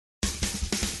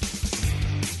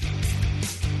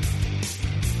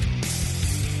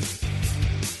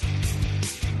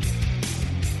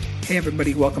Hey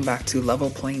everybody, welcome back to Level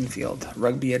Playing Field,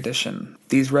 Rugby Edition.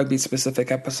 These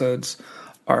rugby-specific episodes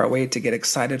are a way to get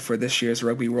excited for this year's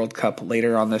Rugby World Cup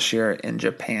later on this year in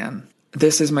Japan.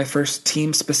 This is my first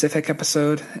team-specific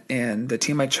episode, and the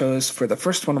team I chose for the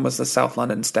first one was the South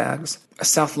London Stags.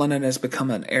 South London has become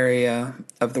an area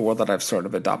of the world that I've sort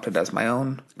of adopted as my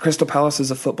own. Crystal Palace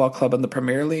is a football club in the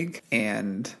Premier League,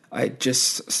 and I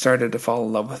just started to fall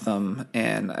in love with them,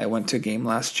 and I went to a game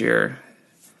last year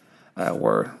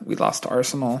where we lost to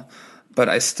Arsenal, but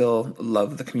I still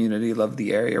love the community, love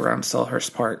the area around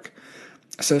Selhurst Park.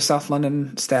 So South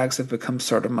London Stags have become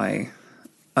sort of my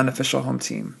unofficial home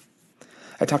team.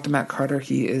 I talked to Matt Carter.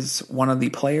 He is one of the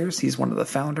players. He's one of the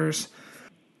founders.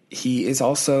 He is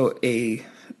also a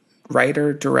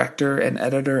writer, director, and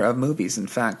editor of movies. In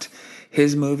fact,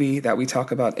 his movie that we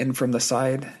talk about, In From the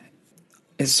Side,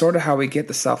 is sort of how we get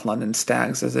the South London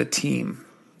Stags as a team.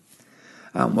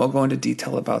 We'll go into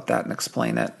detail about that and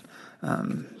explain it.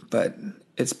 But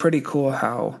it's pretty cool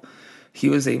how he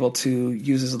was able to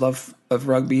use his love of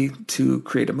rugby to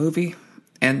create a movie,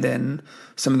 and then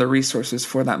some of the resources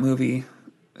for that movie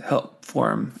help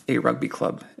form a rugby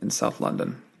club in South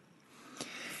London.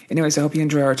 Anyways, I hope you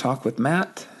enjoy our talk with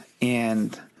Matt,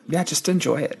 and yeah, just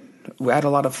enjoy it. We had a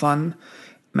lot of fun.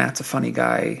 Matt's a funny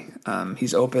guy.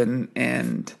 He's open,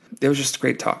 and it was just a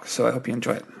great talk, so I hope you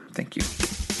enjoy it. Thank you.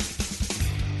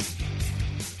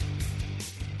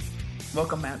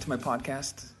 Welcome, Matt, to my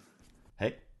podcast.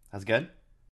 Hey, how's it going?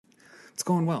 It's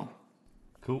going well.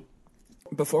 Cool.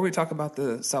 Before we talk about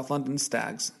the South London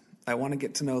Stags, I want to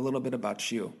get to know a little bit about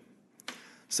you.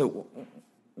 So,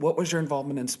 what was your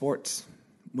involvement in sports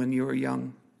when you were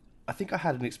young? I think I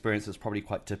had an experience that's probably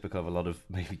quite typical of a lot of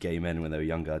maybe gay men when they were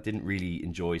younger. I didn't really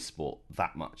enjoy sport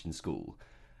that much in school.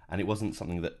 And it wasn't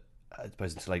something that, I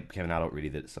suppose until I became an adult really,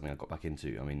 that it's something I got back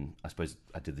into. I mean, I suppose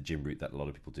I did the gym route that a lot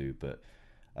of people do, but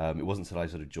it wasn't until I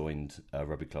sort of joined a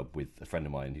rugby club with a friend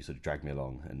of mine who sort of dragged me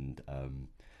along,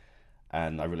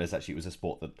 and I realised actually it was a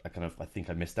sport that I think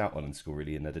I missed out on in school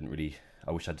really, and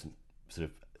I wish I'd sort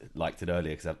of liked it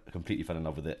earlier, because I completely fell in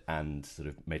love with it and sort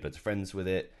of made loads of friends with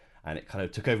it, and it kind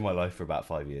of took over my life for about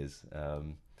 5 years.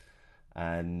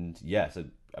 And yeah, so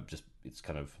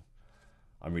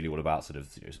I'm really all about sort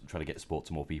of trying to get sport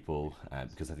to more people,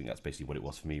 because I think that's basically what it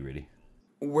was for me really.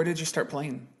 Where did you start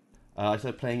playing? I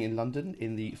started playing in London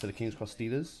for the King's Cross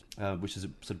Steelers, which is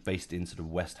sort of based in sort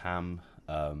of West Ham,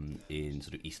 in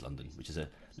sort of East London, which is a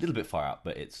little bit far out,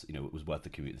 but it was worth the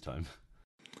commute at the time.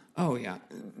 Oh yeah,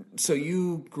 so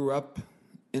you grew up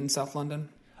in South London?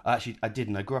 Actually, I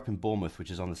didn't. I grew up in Bournemouth,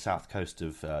 which is on the south coast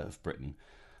of Britain.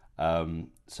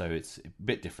 So it's a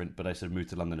bit different, but I sort of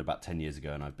moved to London about 10 years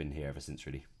ago, and I've been here ever since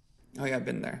really. Oh yeah, I've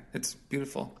been there. It's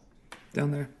beautiful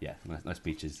down there. Yeah, nice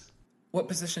beaches. What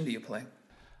position do you play?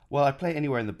 Well, I play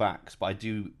anywhere in the backs, but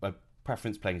I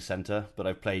preference playing centre, but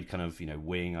I've played kind of,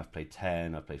 wing, I've played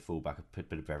 10, I've played fullback, a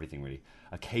bit of everything really.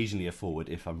 Occasionally a forward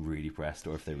if I'm really pressed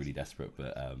or if they're really desperate,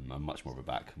 but I'm much more of a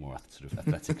back, more sort of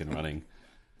athletic and running.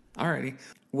 Alrighty.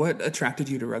 What attracted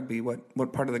you to rugby?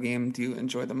 What part of the game do you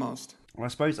enjoy the most? Well, I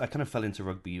suppose I kind of fell into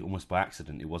rugby almost by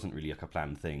accident. It wasn't really like a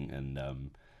planned thing, and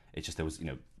it's just there was,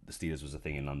 the Steelers was a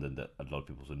thing in London that a lot of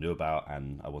people sort of knew about,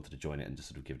 and I wanted to join it and just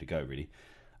sort of give it a go really.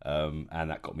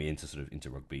 And that got me into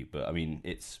rugby. But I mean,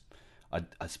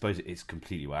 I suppose it's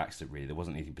completely by accident really. There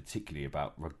wasn't anything particularly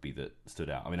about rugby that stood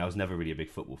out. I mean, I was never really a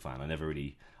big football fan.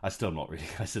 I still am not really.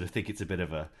 I sort of think it's a bit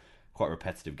of a quite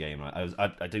repetitive game.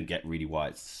 I don't get really why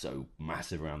it's so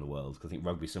massive around the world, because I think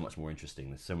rugby is so much more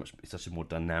interesting. It's such a more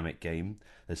dynamic game.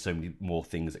 There's so many more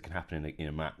things that can happen in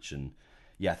a match, and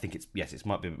yeah, I think it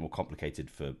might be a bit more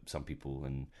complicated for some people,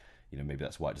 and maybe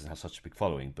that's why it doesn't have such a big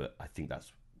following. But I think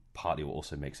that's partly what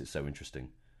also makes it so interesting.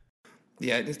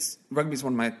 Yeah, rugby's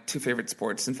one of my two favorite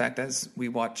sports. In fact, as we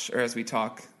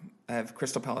talk, I have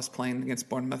Crystal Palace playing against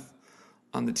Bournemouth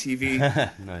on the TV.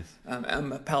 Nice.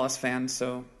 I'm a Palace fan,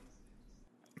 so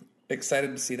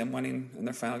excited to see them winning in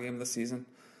their final game of the season.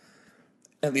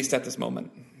 At least at this moment.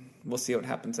 We'll see what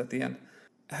happens at the end.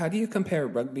 How do you compare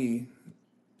rugby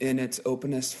in its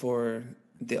openness for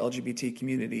the LGBT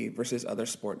community versus other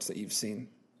sports that you've seen?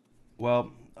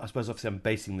 Well, I suppose obviously I'm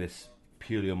basing this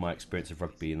purely on my experience of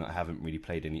rugby, and I haven't really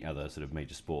played any other sort of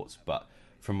major sports, but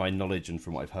from my knowledge and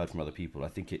from what I've heard from other people, I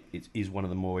think it is one of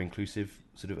the more inclusive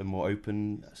sort of and more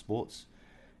open sports.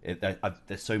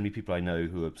 There's so many people I know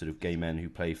who are sort of gay men who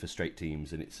play for straight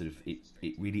teams, and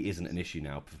it really isn't an issue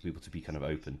now for people to be kind of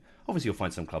open. Obviously you'll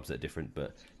find some clubs that are different,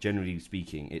 but generally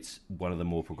speaking it's one of the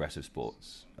more progressive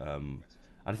sports, and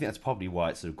I think that's probably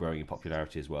why it's sort of growing in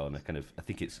popularity as well. And I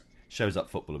think it's shows up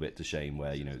football a bit to shame,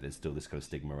 where there's still this kind of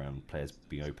stigma around players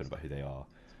being open about who they are.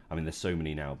 I mean, there's so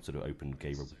many now sort of open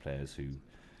gay rugby players who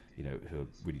are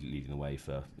really leading the way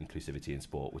for inclusivity in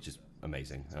sport, which is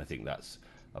amazing. And I think that's,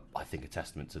 I think, a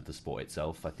testament to the sport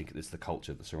itself. I think it's the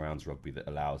culture that surrounds rugby that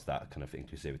allows that kind of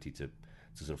inclusivity to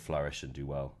sort of flourish and do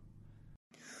well.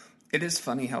 It is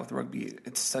funny how with rugby,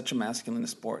 it's such a masculine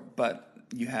sport, but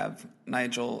you have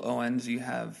Nigel Owens, you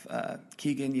have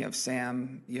Keegan, you have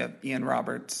Sam, you have Ian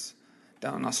Roberts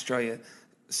down in Australia.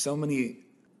 So many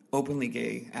openly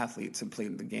gay athletes have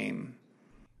played the game.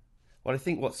 Well, I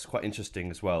think what's quite interesting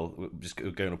as well, just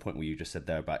going on a point where you just said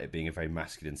there about it being a very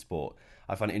masculine sport,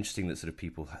 I find it interesting that sort of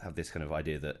people have this kind of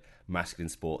idea that masculine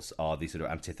sports are the sort of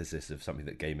antithesis of something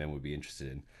that gay men would be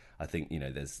interested in. I think,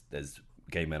 there's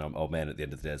gay men are men at the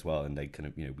end of the day as well, and they kind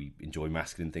of, we enjoy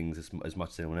masculine things as much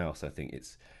as anyone else.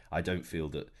 I don't feel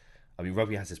that, I mean,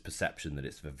 rugby has this perception that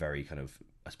it's a very kind of,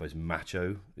 I suppose,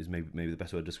 macho is maybe the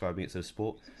best way of describing it as a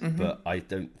sport, but I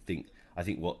think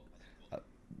what,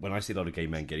 when I see a lot of gay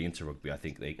men getting into rugby, I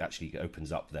think they actually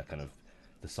opens up their kind of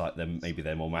the side, maybe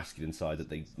their more masculine side that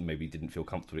they maybe didn't feel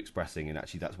comfortable expressing, and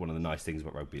actually that's one of the nice things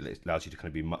about rugby. It allows you to kind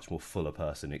of be a much more fuller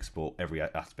person, explore every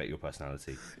aspect of your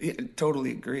personality. Yeah,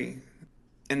 totally agree.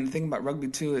 And the thing about rugby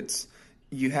too, it's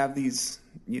you have these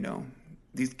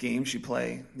these games you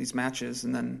play, these matches,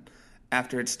 and then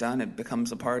after it's done, it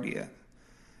becomes a party.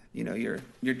 You're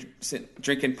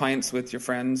drinking pints with your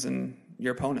friends and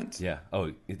your opponents. Yeah.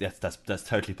 Oh, that's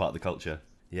totally part of the culture.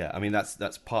 Yeah. I mean,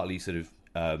 that's partly sort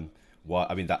of why.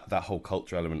 I mean, that whole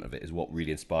culture element of it is what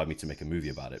really inspired me to make a movie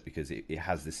about it, because it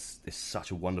has this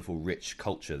such a wonderful, rich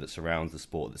culture that surrounds the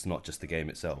sport. That's not just the game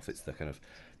itself. It's the kind of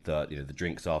the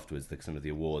drinks afterwards, some of the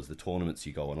awards, the tournaments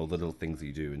you go on, all the little things that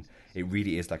you do, and it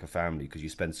really is like a family because you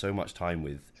spend so much time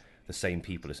with the same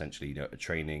people essentially, at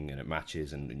training and at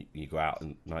matches, and you go out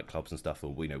in nightclubs and stuff,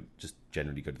 or just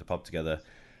generally go to the pub together,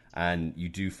 and you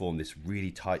do form this really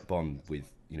tight bond with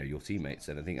your teammates.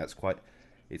 And I think it's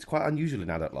quite unusual in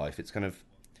adult life. It's kind of,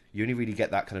 you only really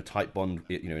get that kind of tight bond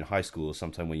in high school or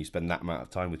sometime when you spend that amount of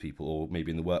time with people, or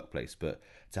maybe in the workplace. But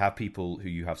to have people who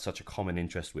you have such a common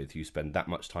interest with, who you spend that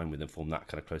much time with and form that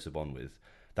kind of closer bond with,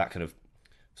 that kind of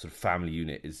sort of family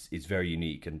unit is very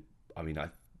unique. And I mean,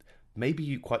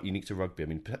 maybe quite unique to rugby. I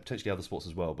mean, potentially other sports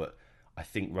as well, but I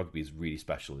think rugby is really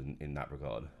special in that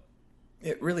regard.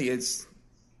 It really is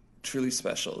truly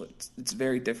special. It's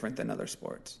very different than other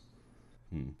sports.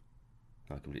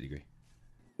 I completely agree.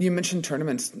 You mentioned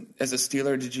tournaments. As a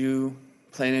Steeler, did you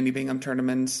play in any Bingham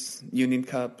tournaments, Union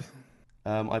Cup?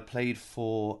 I played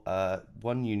for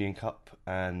one Union Cup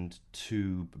and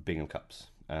two Bingham Cups.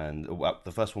 And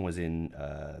the first one was in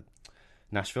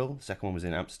Nashville, the second one was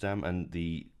in Amsterdam, and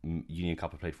the Union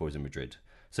Cup I played for was in Madrid.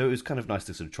 So it was kind of nice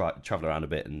to sort of travel around a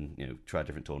bit and try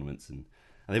different tournaments, and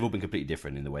they've all been completely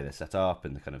different in the way they're set up,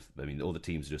 and the kind of, I mean, all the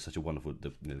teams do such a wonderful,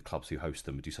 the clubs who host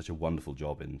them do such a wonderful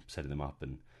job in setting them up,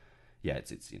 and yeah,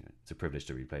 it's a privilege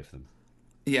to really play for them.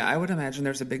 Yeah, I would imagine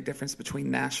there's a big difference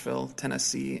between Nashville,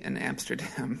 Tennessee, and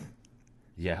Amsterdam.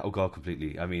 Yeah, oh god,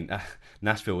 completely. I mean,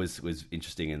 Nashville was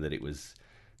interesting in that it was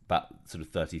about sort of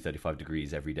 35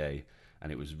 degrees every day,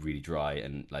 and it was really dry,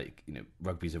 and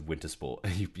rugby's a winter sport.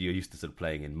 You're used to sort of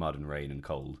playing in mud and rain and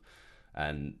cold,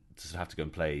 and to sort of have to go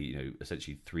and play,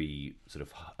 essentially 3 sort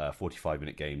of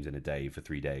 45-minute games in a day for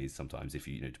 3 days sometimes, if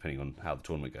depending on how the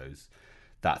tournament goes.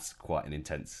 That's quite an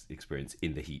intense experience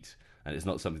in the heat, and it's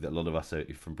not something that a lot of us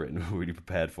from Britain are really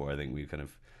prepared for. I think a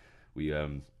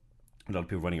lot of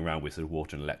people running around with sort of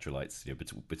water and electrolytes,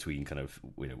 between kind of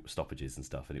stoppages and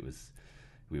stuff, and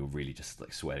we were really just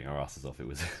like sweating our asses off. It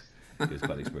was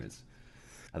quite an experience.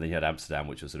 And then you had Amsterdam,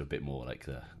 which was sort of a bit more like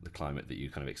the climate that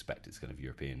you kind of expect. It's kind of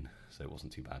European, so it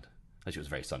wasn't too bad. Actually, it was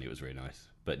very sunny. It was very nice,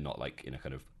 but not like in a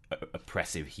kind of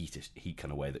oppressive heat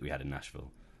kind of way that we had in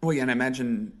Nashville. Well, yeah, and I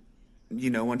imagine,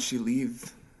 once you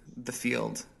leave the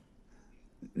field,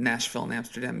 Nashville and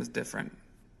Amsterdam is different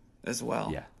as well.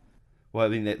 Yeah. Well, I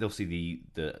mean, they'll see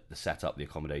the setup, the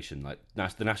accommodation. Like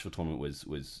the Nashville tournament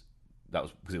was that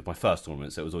was because it was my first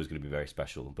tournament, so it was always going to be very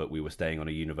special. But we were staying on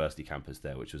a university campus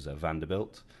there, which was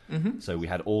Vanderbilt. Mm-hmm. So we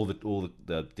had all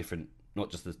the different, not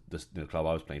just the club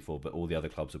I was playing for, but all the other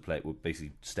clubs were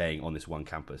basically staying on this one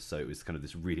campus. So it was kind of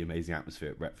this really amazing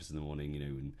atmosphere at breakfast in the morning,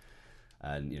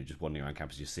 and just wandering around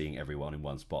campus, just seeing everyone in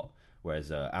one spot.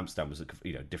 Whereas Amsterdam was a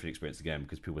different experience again,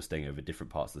 because people were staying over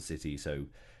different parts of the city. So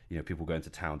people going to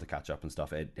town to catch up and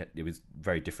stuff. It was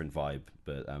very different vibe,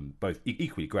 but both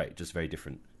equally great, just very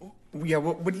different. Yeah,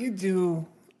 what do you do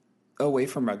away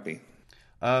from rugby?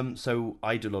 So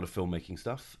I do a lot of filmmaking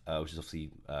stuff, which is obviously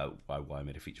why I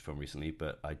made a feature film recently.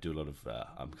 But I do a lot of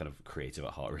I'm kind of creative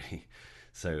at heart, really.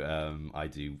 So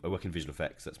I work in visual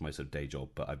effects. That's my sort of day job.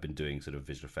 But I've been doing sort of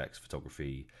visual effects,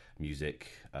 photography,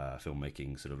 music,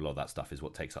 filmmaking. Sort of a lot of that stuff is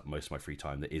what takes up most of my free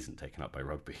time that isn't taken up by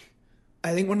rugby.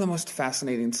 I think one of the most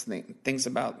fascinating things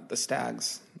about the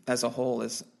Stags as a whole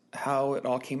is how it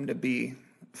all came to be,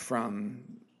 from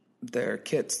their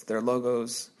kits, their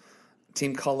logos,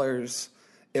 team colors.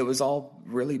 It was all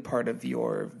really part of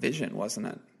your vision, wasn't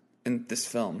it, in this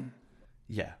film?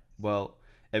 Yeah. Well,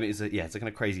 I mean, it's a kind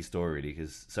of crazy story, really.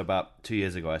 Because so about 2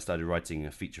 years ago, I started writing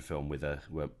a feature film with a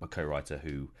co-writer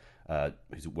who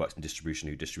works in distribution,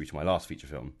 who distributed my last feature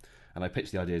film, and I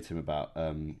pitched the idea to him about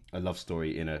a love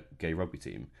story in a gay rugby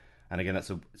team. And again,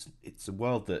 it's a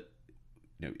world that,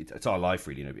 you know, it's our life,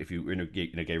 really. You know, if you're in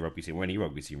a gay rugby team or any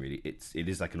rugby team, really, it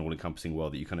is like an all-encompassing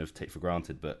world that you kind of take for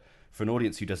granted. But for an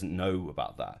audience who doesn't know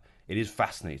about that, it is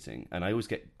fascinating. And I always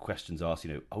get questions asked,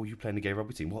 you know, oh, you play in a gay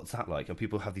rugby team? What's that like? And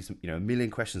people have these, you know, a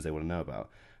million questions they want to know about.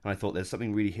 And I thought there's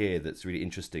something really here that's really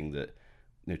interesting, that,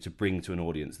 you know, to bring to an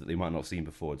audience that they might not have seen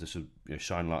before, to sort of, you know,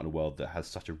 shine light on a world that has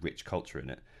such a rich culture in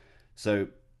it. So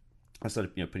I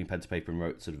started, you know, putting pen to paper and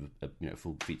wrote sort of a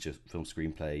full feature film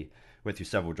screenplay. Went through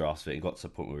several drafts of it and got to a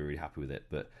point where we were really happy with it.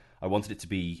 But I wanted it to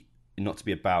be not to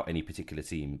be about any particular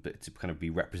team, but to kind of be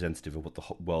representative of what the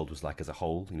world was like as a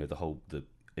whole. You know, the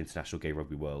international gay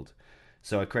rugby world.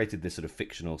 So I created this sort of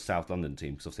fictional South London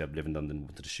team, because obviously I live in London,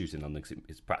 wanted to shoot in London because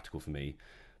it's practical for me.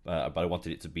 But I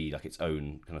wanted it to be like its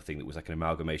own kind of thing that was like an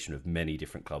amalgamation of many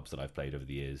different clubs that I've played over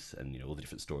the years, and, you know, all the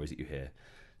different stories that you hear.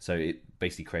 So it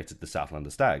basically created the South London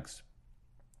Stags,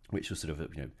 which was sort of,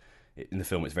 you know, in the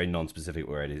film it's very non-specific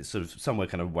where it is. It's sort of somewhere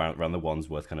kind of around the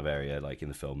Wandsworth kind of area, like in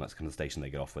the film. That's kind of the station they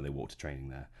get off when they walk to training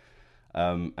there.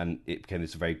 And it became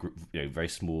this very, you know, very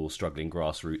small, struggling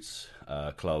grassroots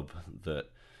club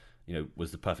that, you know,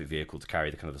 was the perfect vehicle to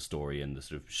carry the kind of the story and the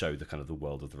sort of show the kind of the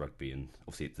world of the rugby. And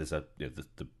obviously there's a, you know,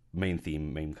 the main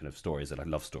kind of story is that I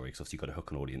love story, because obviously you've got to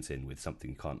hook an audience in with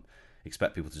something. You can't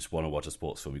expect people to just want to watch a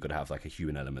sports film. You've got to have like a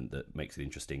human element that makes it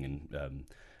interesting, and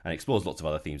explores lots of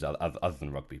other themes other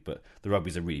than rugby. But the rugby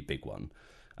is a really big one,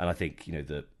 and I think, you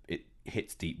know, it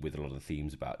hits deep with a lot of the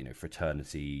themes about, you know,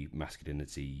 fraternity,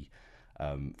 masculinity,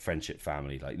 friendship,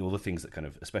 family, like all the things that kind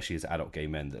of, especially as adult gay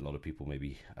men, that a lot of people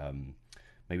maybe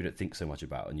don't think so much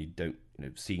about, and you don't, you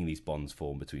know, seeing these bonds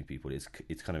form between people it's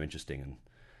kind of interesting,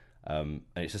 and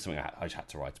it's just something I just had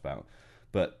to write about.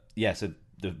 But yeah, so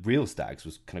the real Stags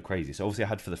was kind of crazy. So obviously I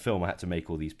had, for the film, I had to make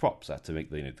all these props. I had to make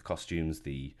the, you know, the costumes,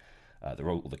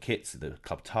 all the kits, the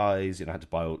club ties. You know, I had to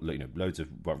buy, you know, loads of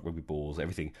rugby balls,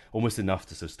 everything, almost enough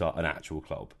to sort of start an actual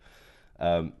club.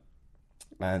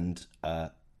 And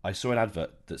I saw an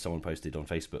advert that someone posted on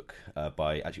Facebook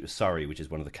by, actually it was Surrey, which is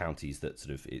one of the counties that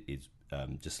sort of is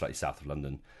just slightly south of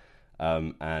London,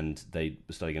 and they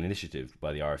were starting an initiative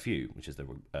by the RFU, which is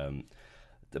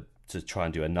to try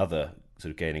and do another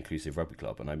sort of gay and inclusive rugby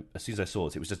club. And as soon as I saw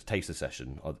it was just a taster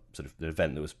session, or sort of an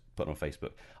event that was put on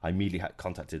Facebook. I immediately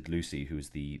contacted Lucy, who was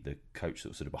the coach that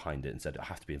was sort of behind it, and said, I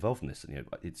have to be involved in this. And, you know,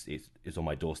 it's on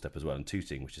my doorstep as well in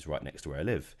Tooting, which is right next to where I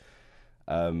live.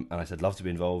 And I said, love to be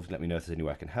involved. Let me know if there's any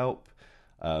way I can help.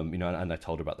 You know, and I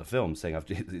told her about the film, saying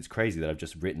it's crazy that I've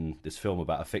just written this film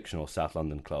about a fictional South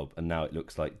London club, and now it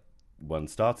looks like one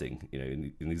starting, you know,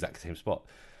 in the exact same spot.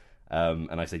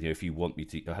 And I said, you know, if you want me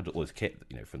to, I had all this kit,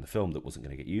 you know, from the film that wasn't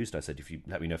going to get used. I said, if you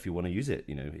let me know if you want to use it,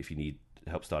 you know, if you need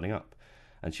help starting up.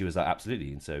 And she was like,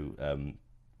 absolutely. And so, and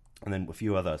then a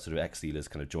few other sort of ex-Steelers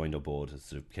kind of joined on board as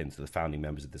sort of became to the founding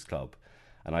members of this club.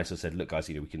 And I sort of said, look, guys,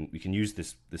 you know, we can use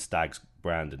this Stags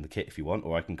brand and the kit if you want,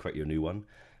 or I can create you a new one.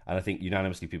 And I think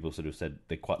unanimously people sort of said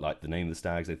they quite liked the name of the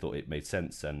Stags. They thought it made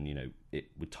sense, and, you know,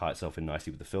 it would tie itself in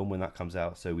nicely with the film when that comes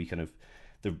out. So we kind of,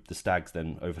 the Stags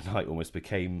then overnight almost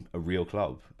became a real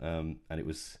club. And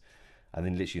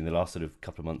then literally in the last sort of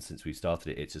couple of months since we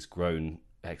started it, it's just grown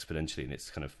exponentially, and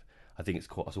it's kind of, I think it's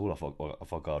caught us all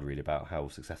off our guard really about how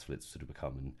successful it's sort of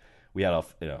become. And we had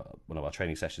one of our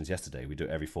training sessions yesterday. We do it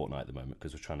every fortnight at the moment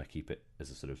because we're trying to keep it as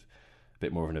a sort of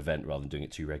bit more of an event rather than doing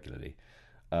it too regularly.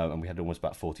 And we had almost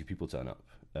about 40 people turn up,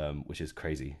 which is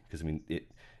crazy because, I mean,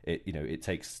 it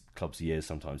takes clubs years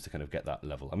sometimes to kind of get that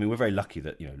level. I mean, we're very lucky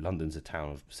that, you know, London's a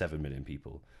town of 7 million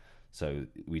people, so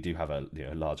we do have a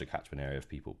larger catchment area of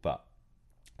people, but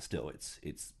still,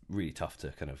 it's really tough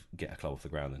to kind of get a club off the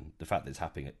ground. And the fact that it's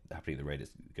happening at the rate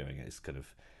it's going is kind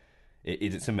of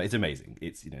it's amazing.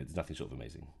 It's, you know, there's nothing short of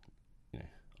amazing. You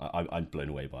know, I'm blown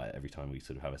away by it every time we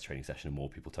sort of have a training session, and more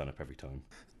people turn up every time.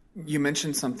 You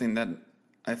mentioned something that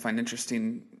I find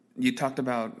interesting. You talked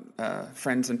about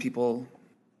friends and people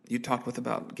you talked with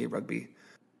about gay rugby.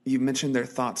 You mentioned their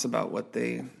thoughts about what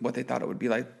they thought it would be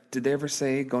like. Did they ever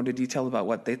go into detail about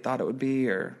what they thought it would be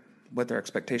or what their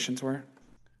expectations were?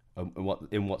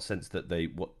 In what sense that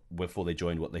before they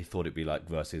joined, what they thought it'd be like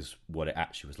versus what it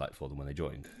actually was like for them when they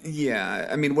joined? Yeah,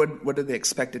 I mean, what did they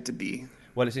expect it to be?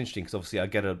 Well, it's interesting because obviously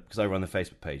because I run the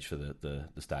Facebook page for the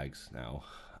Stags now,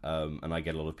 and I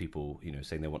get a lot of people,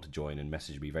 saying they want to join and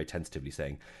message me very tentatively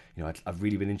saying, I've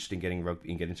really been interested in getting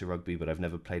into rugby, but I've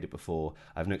never played it before.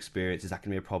 I have no experience. Is that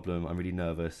going to be a problem? I'm really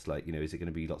nervous. Like, is it going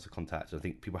to be lots of contact? I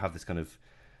think people have this kind of,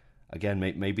 again,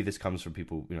 maybe this comes from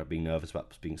people, being nervous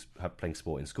about playing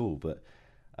sport in school, but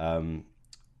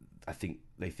I think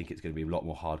they think it's going to be a lot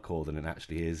more hardcore than it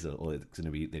actually is, or they're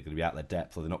going to be out their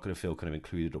depth, or they're not going to feel kind of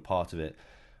included or part of it.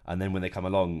 And then when they come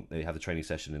along, they have the training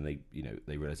session and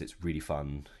they realize it's really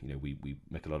fun. We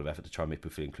make a lot of effort to try and make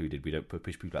people feel included. We don't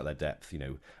push people out their depth,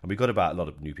 and we've got about a lot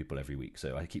of new people every week.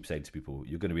 So I keep saying to people,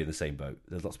 you're going to be in the same boat.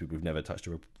 There's lots of people who've never touched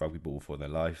a rugby ball before in their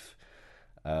life.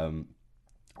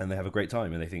 And they have a great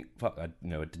time, and they think, "Fuck, I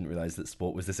didn't realize that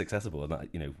sport was this accessible," and that,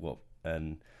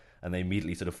 and they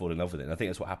immediately sort of fall in love with it. And I think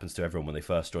that's what happens to everyone when they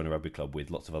first join a rugby club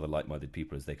with lots of other like-minded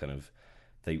people, is they kind of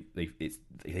they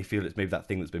feel it's maybe that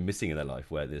thing that's been missing in their life,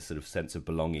 where there's sort of sense of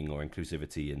belonging or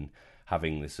inclusivity, and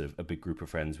having this sort of a big group of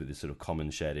friends with this sort of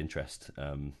common shared interest.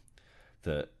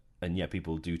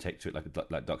 People do take to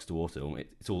it like ducks to water.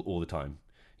 It's all the time.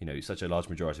 Such a large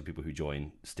majority of people who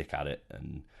join stick at it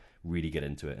and really get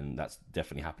into it, and that's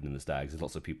definitely happened in the Stags. There's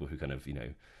lots of people who kind of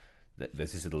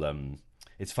there's this little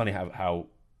it's funny how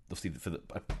obviously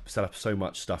I set up so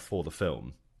much stuff for the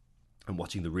film, and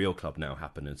watching the real club now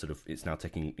happen, and sort of it's now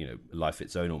taking life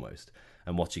its own almost,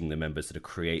 and watching the members sort of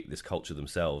create this culture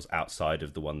themselves outside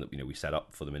of the one that we set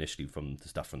up for them initially from the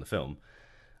stuff from the film.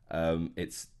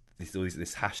 It's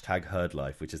this hashtag herd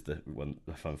life, which is the one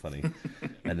I find funny.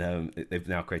 And they've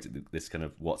now created this kind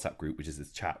of WhatsApp group, which is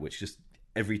this chat, which just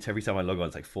every time I log on,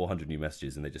 it's like 400 new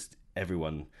messages, and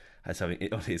everyone has having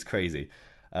it. It's crazy,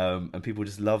 and people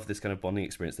just love this kind of bonding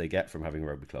experience they get from having a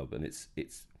rugby club. And it's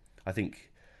I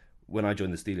think when I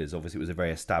joined the Steelers, obviously it was a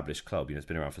very established club. It's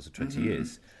been around for 20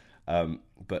 years,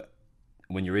 but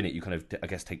when you're in it, you kind of, I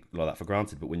guess, take a lot of that for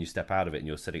granted. But when you step out of it and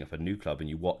you're setting up a new club, and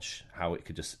you watch how it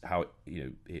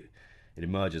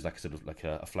emerges like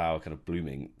a flower kind of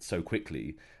blooming so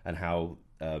quickly, and how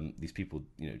these people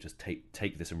just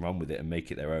take this and run with it and make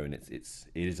it their own. It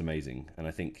is amazing. And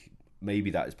I think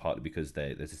maybe that is partly because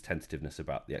there's this tentativeness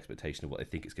about the expectation of what they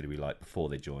think it's going to be like before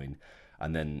they join,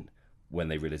 and then when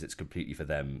they realize it's completely for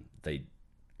them, they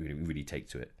really take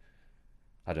to it.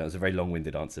 I don't know, it's a very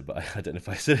long-winded answer, but I don't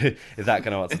know if that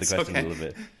kind of answered the question a little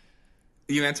bit.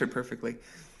 You answered perfectly.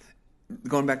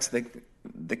 Going back to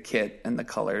the kit and the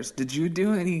colors, did you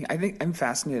do any? I think I'm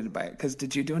fascinated by it, because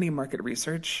did you do any market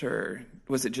research, or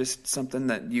was it just something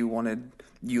that you wanted?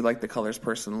 You liked the colors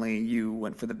personally. You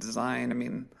went for the design. I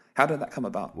mean, how did that come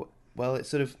about? Well, it's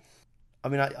sort of. I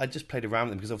mean, I just played around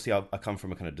with them, because obviously I come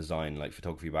from a kind of design, like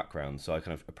photography background, so I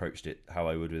kind of approached it how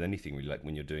I would with anything really, like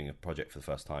when you're doing a project for the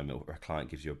first time or a client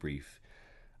gives you a brief.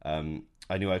 I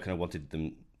knew I kind of wanted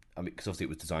them, because obviously it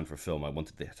was designed for a film, I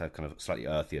wanted it to have kind of slightly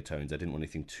earthier tones. I didn't want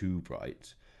anything too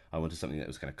bright. I wanted something that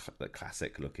was kind of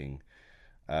classic looking.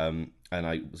 And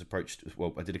I was approached,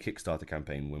 I did a Kickstarter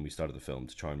campaign when we started the film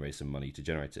to try and raise some money to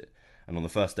generate it. And on the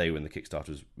first day when the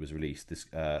Kickstarter was released,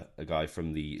 a guy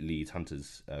from the Leeds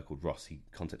Hunters called Ross, he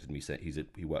contacted me. Said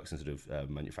he works in sort of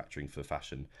manufacturing for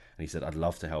fashion, and he said, "I'd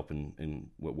love to help and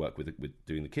work with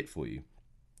doing the kit for you,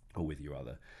 or with you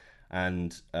rather."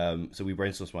 And so we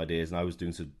brainstormed some ideas, and I was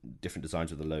doing some different designs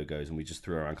with the logos, and we just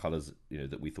threw around colours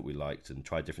that we thought we liked, and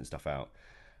tried different stuff out.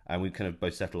 And we kind of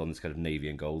both settled on this kind of navy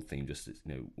and gold theme. Just it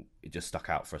just stuck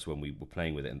out for us when we were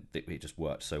playing with it, and it just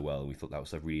worked so well. And we thought that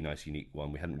was a really nice, unique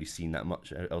one. We hadn't really seen that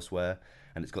much elsewhere,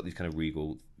 and it's got these kind of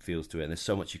regal feels to it. And there's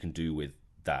so much you can do with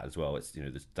that as well. It's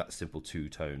there's that simple two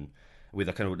tone with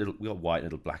a kind of little, we got white and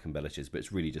little black embellishes, but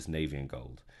it's really just navy and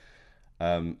gold.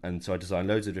 And so I designed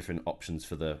loads of different options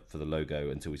for the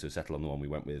logo until we sort of settled on the one we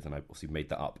went with, and I obviously made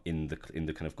that up in the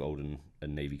kind of golden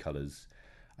and navy colours.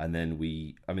 And then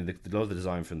a lot of the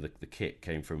design from the kit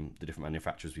came from the different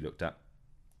manufacturers we looked at,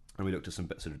 and we looked at some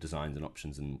sort of designs and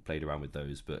options and played around with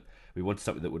those. But we wanted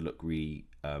something that would look really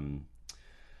to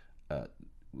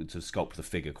sculpt the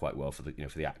figure quite well for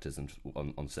the actors and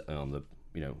on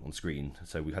on screen.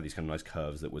 So we had these kind of nice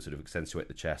curves that would sort of accentuate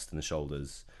the chest and the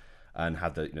shoulders, and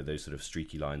had those sort of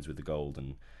streaky lines with the gold,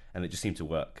 and it just seemed to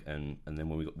work. And then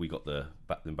when we got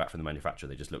them back from the manufacturer,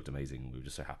 they just looked amazing. We were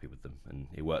just so happy with them, and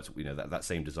it worked. That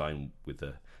same design with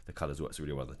the colours works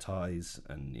really well. The ties,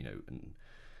 and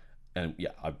yeah,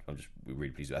 I'm just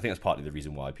really pleased with it. I think that's partly the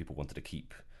reason why people wanted to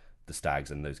keep the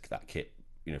Stags and that kit,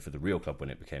 for the real club when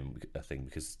it became a thing,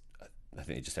 because I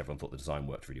think everyone thought the design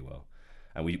worked really well.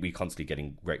 and we constantly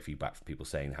getting great feedback from people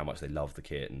saying how much they love the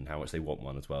kit and how much they want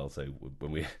one as well. So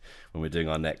when we're doing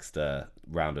our next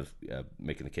round of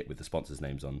making the kit with the sponsors'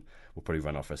 names on, we'll probably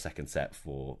run off for a second set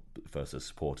for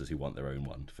supporters who want their own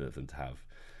one for them to have.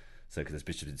 So because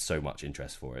there's been so much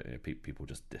interest for it, you know, people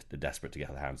just are desperate to get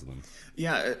their hands on them.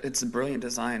 Yeah, it's a brilliant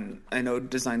design. I know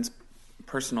design's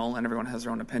personal and everyone has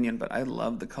their own opinion, but I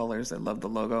love the colors. I love the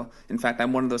logo. In fact,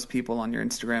 I'm one of those people on your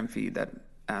Instagram feed that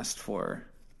asked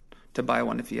to buy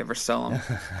one if you ever sell them,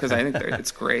 because I think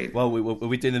it's great. Well, we'll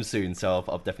be doing them soon, so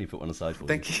I'll definitely put one aside for you.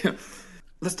 Thank you.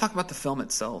 Let's talk about the film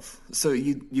itself. So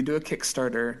you do a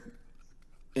Kickstarter,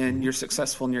 and you're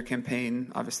successful in your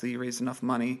campaign. Obviously, you raised enough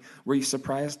money. Were you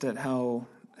surprised at how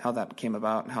that came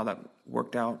about and how that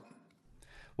worked out?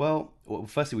 Well,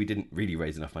 firstly, we didn't really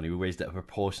raise enough money. We raised a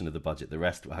proportion of the budget. The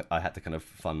rest, I had to kind of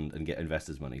fund and get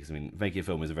investors' money, because I mean, making a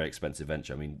film is a very expensive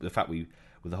venture. I mean, the fact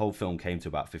the whole film came to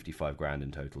about 55 grand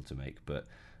in total to make, but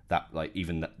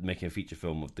making a feature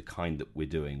film of the kind that we're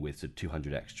doing with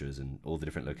 200 extras and all the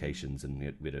different locations, and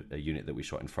we had a unit that we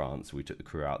shot in France. We took the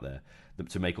crew out there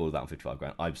to make all of that on 55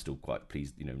 grand. I'm still quite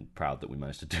pleased, proud that we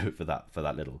managed to do it for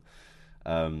that little.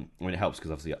 I mean, it helps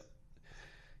because obviously.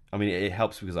 I mean, it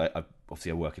helps because I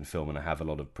work in film and I have a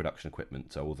lot of production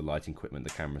equipment, so all the lighting equipment,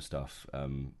 the camera stuff, I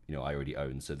already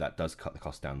own, so that does cut the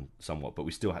cost down somewhat. But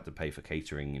we still had to pay for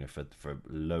catering, for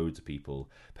loads of people,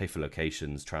 pay for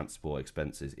locations, transport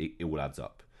expenses. It all adds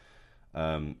up,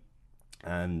 So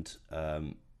I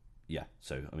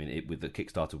mean, with the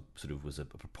Kickstarter, sort of was a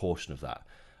proportion of that.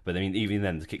 But I mean, even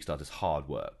then, the Kickstarter's hard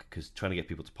work, because trying to get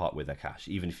people to part with their cash,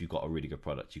 even if you've got a really good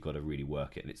product, you've got to really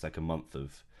work it, and it's like a month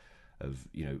of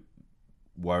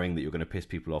worrying that you're going to piss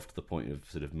people off to the point of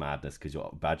sort of madness, because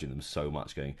you're badgering them so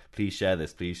much, going, please share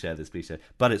this, please share this, please share.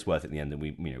 But it's worth it in the end, and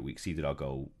we exceeded our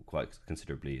goal quite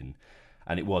considerably, and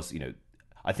it was,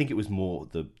 I think it was more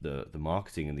the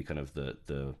marketing and the kind of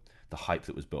the hype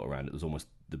that was built around it was almost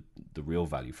the real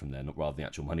value from there, not rather than the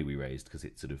actual money we raised, because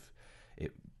it sort of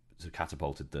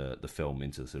catapulted the film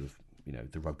into sort of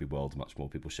the rugby world. Much more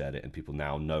people shared it, and people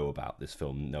now know about this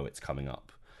film, know it's coming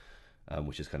up.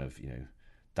 Which is kind of,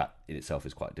 that in itself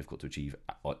is quite difficult to achieve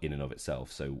in and of itself.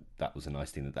 So that was a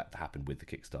nice thing that happened with the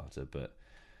Kickstarter. But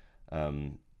I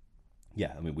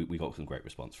mean, we got some great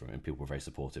response from it, and people were very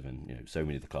supportive, and so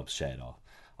many of the clubs shared our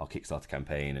Kickstarter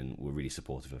campaign and were really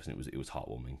supportive of us, and it was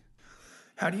heartwarming.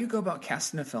 How do you go about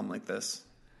casting a film like this?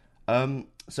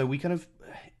 So we kind of,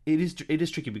 it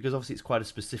is tricky, because obviously it's quite a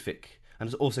specific, and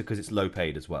it's also because it's low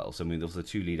paid as well. So I mean, there was the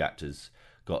two lead actors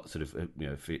got sort of a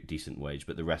decent wage,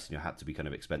 but the rest had to be kind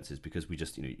of expenses, because we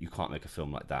just you can't make a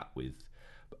film like that with,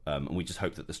 and we just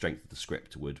hoped that the strength of the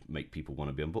script would make people want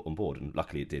to be on board, and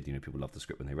luckily it did. People loved the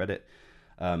script when they read it.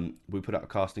 We put out a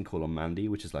casting call on Mandy,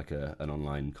 which is like an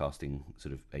online casting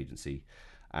sort of agency,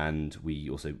 and we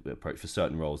also approached for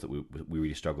certain roles that we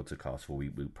really struggled to cast for. We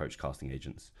approached casting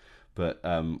agents, but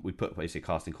we put basically a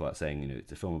casting call out saying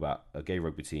it's a film about a gay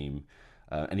rugby team.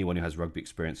 Anyone who has rugby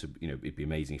experience, it'd be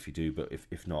amazing if you do, but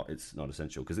if not, it's not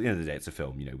essential, because at the end of the day, it's a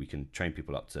film. We can train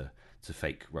people up to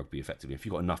fake rugby effectively. If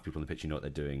you've got enough people on the pitch, you know what they're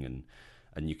doing, and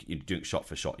you're doing it shot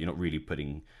for shot. You're not really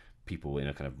putting people in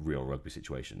a kind of real rugby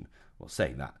situation. Well,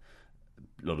 saying that,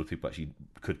 a lot of people actually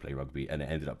could play rugby, and it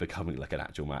ended up becoming like an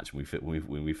actual match when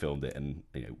we filmed it. And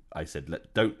I said,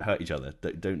 don't hurt each other,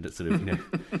 don't sort of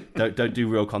don't do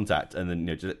real contact. And then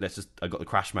I got the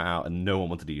crash mat out, and no one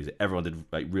wanted to use it. Everyone did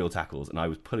like real tackles, and I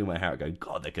was pulling my hair out, going,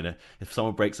 God, if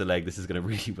someone breaks a leg, this is gonna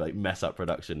really like mess up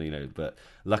production, But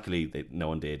luckily, no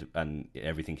one did, and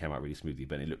everything came out really smoothly.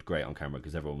 But it looked great on camera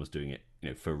because everyone was doing it,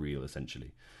 for real,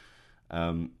 essentially.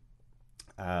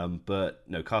 But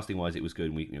no, casting wise, it was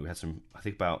good. And we had some, I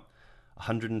think about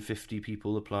 150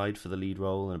 people applied for the lead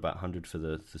role, and about 100 for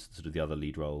the sort of the other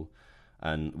lead role.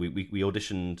 And we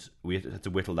auditioned. We had to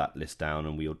whittle that list down,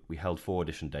 and we held 4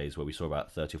 audition days where we saw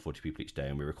about 30 or 40 people each day,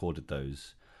 and we recorded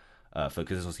those.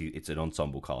 Because obviously it's an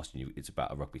ensemble cast, and it's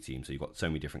about a rugby team, so you've got so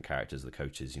many different characters, the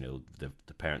coaches, the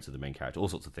parents of the main character, all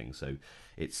sorts of things. So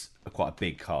it's quite a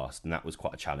big cast, and that was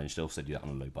quite a challenge to also do that on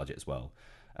a low budget as well.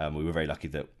 We were very lucky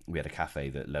that we had a cafe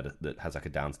that has like a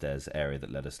downstairs area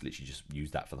that let us literally just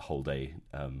use that for the whole day,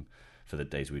 for the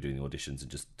days we were doing the auditions, and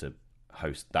just to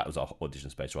host. That was our audition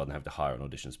space rather than have to hire an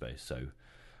audition space. So,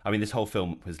 I mean, this whole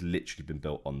film has literally been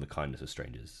built on the kindness of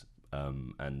strangers,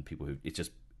 and people who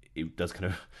it does kind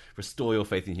of restore your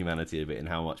faith in humanity a bit, and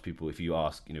how much people, if you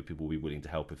ask, people will be willing to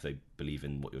help if they believe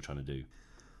in what you're trying to do.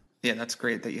 Yeah, that's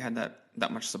great that you had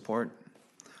that much support.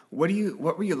 What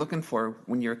were you looking for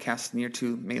when you were casting your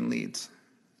 2 main leads?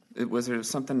 Was there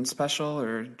something special,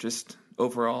 or just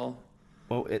overall?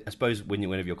 Well, I suppose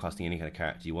whenever you're casting any kind of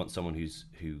character, you want someone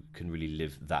who can really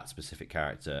live that specific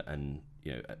character. And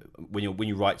when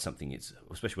you write something, it's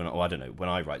especially when I don't know, when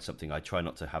I write something, I try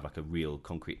not to have like a real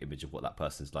concrete image of what that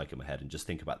person's like in my head, and just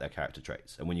think about their character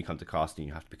traits. And when you come to casting,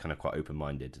 you have to be kind of quite open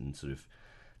minded and sort of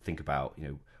think about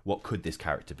what could this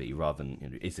character be, rather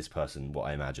than is this person what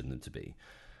I imagine them to be.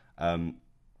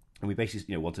 And we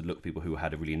basically, wanted to look at people who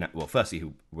had a really firstly,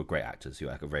 who were great actors, who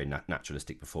had a very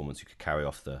naturalistic performance, who could carry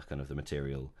off the kind of the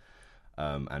material,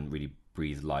 and really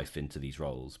breathe life into these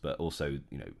roles. But also,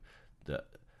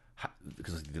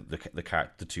 because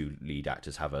the two lead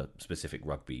actors have a specific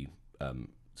rugby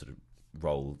sort of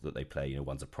role that they play.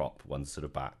 One's a prop, one's sort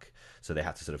of back, so they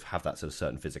had to sort of have that sort of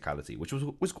certain physicality, which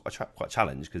was quite a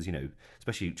challenge, because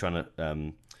especially trying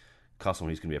to cast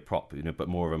someone who's going to be a prop, but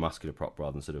more of a muscular prop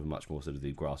rather than sort of much more sort of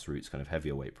the grassroots kind of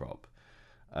heavier weight prop,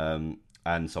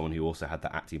 and someone who also had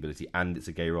that acting ability, and it's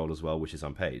a gay role as well, which is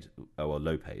unpaid or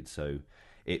low paid. So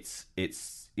it's it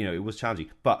was challenging,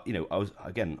 but I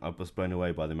was blown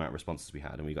away by the amount of responses we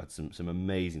had, and we got some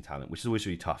amazing talent, which is always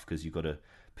really tough because you've got to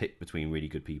pick between really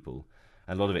good people,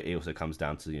 and a lot of it also comes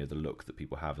down to the look that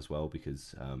people have as well,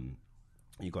 because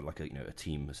you've got like a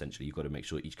team essentially. You've got to make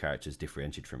sure each character is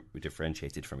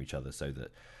differentiated from each other, so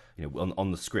that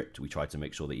on the script we tried to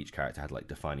make sure that each character had like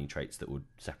defining traits that would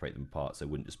separate them apart, so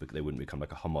they wouldn't become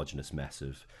like a homogenous mess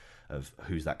of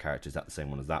who's that character, is that the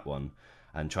same one as that one,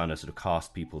 and trying to sort of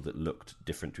cast people that looked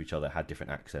different to each other, had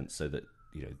different accents, so that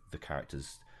the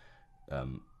characters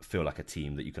feel like a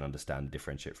team that you can understand and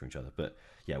differentiate from each other. But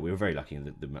yeah, we were very lucky in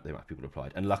the amount of people who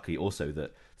applied, and luckily also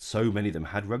that so many of them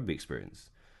had rugby experience.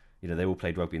 They all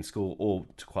played rugby in school, or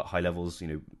to quite high levels. I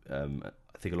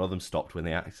think a lot of them stopped when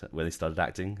they started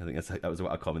acting. I think that was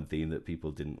a common theme, that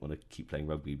people didn't want to keep playing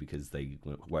rugby because they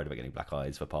were worried about getting black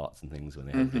eyes for parts and things when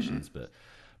they had auditions. But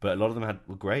a lot of them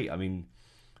were great. I mean,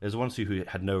 there's one or two who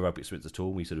had no rugby experience at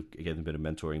all. We sort of gave them a bit of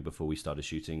mentoring before we started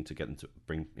shooting to get them to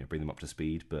bring them up to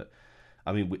speed. But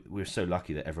I mean, we were so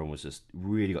lucky that everyone was just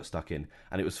really got stuck in,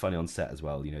 and it was funny on set as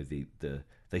well.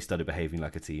 They started behaving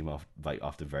like a team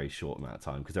after a very short amount of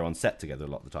time, because they're on set together a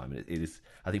lot of the time. And it is,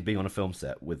 I think, being on a film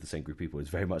set with the same group of people is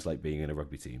very much like being in a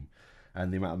rugby team.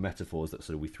 And the amount of metaphors that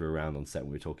sort of we threw around on set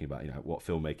when we were talking about what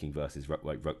filmmaking versus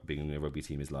being in a rugby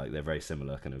team is like, they're very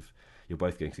similar. Kind of, you're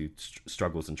both going through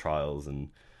struggles and trials,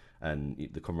 and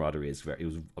the camaraderie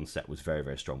on set was very,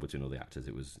 very strong between all the actors.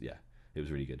 It was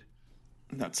really good.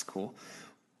 That's cool.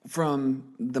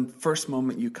 From the first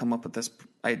moment you come up with this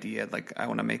idea, like, I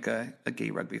want to make a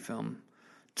gay rugby film,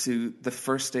 to the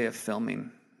first day of filming,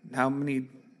 how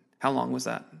long was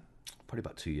that? Probably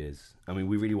about 2 years. I mean,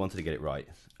 we really wanted to get it right.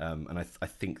 And I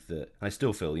think that, and I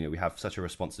still feel, we have such a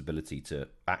responsibility to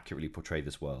accurately portray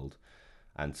this world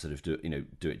and sort of do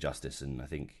it justice. And I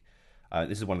think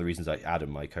this is one of the reasons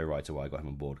Adam, my co-writer, why I got him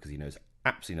on board, because he knows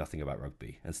absolutely nothing about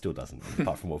rugby and still doesn't,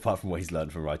 apart from what he's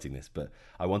learned from writing this. But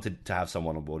I wanted to have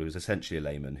someone on board who was essentially a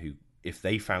layman, who, if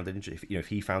they found it if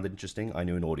he found it interesting, I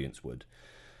knew an audience would.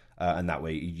 And that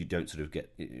way you don't sort of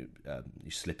get you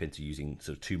slip into using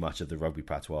sort of too much of the rugby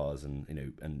patois and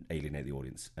and alienate the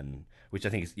audience, and which I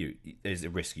think is there's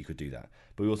a risk you could do that.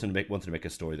 But we also wanted to make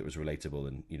a story that was relatable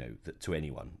and to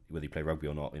anyone, whether you play rugby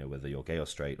or not, whether you're gay or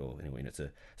straight or it's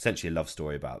essentially a love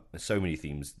story about, there's so many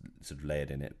themes sort of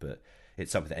layered in it, but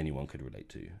it's something that anyone could relate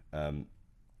to.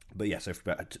 But yeah, so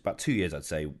for about 2 years, I'd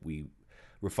say, we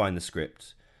refined the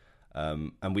script.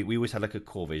 And we always had like a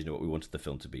core vision of what we wanted the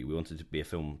film to be. We wanted it to be a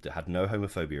film that had no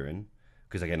homophobia in,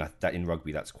 because again, that in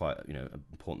rugby, that's quite an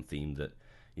important theme, that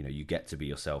you get to be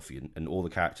yourself, and all the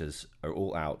characters are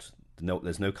all out.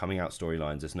 There's no coming out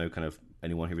storylines. There's no kind of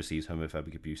anyone who receives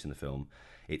homophobic abuse in the film.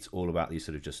 It's all about these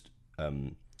sort of just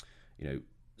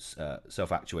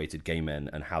self-actuated gay men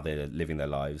and how they're living their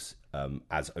lives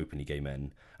as openly gay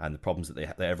men, and the problems that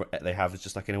they have is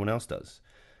just like anyone else does.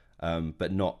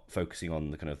 But not focusing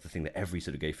on the kind of the thing that every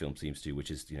sort of gay film seems to,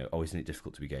 which is isn't it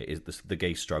difficult to be gay? Is the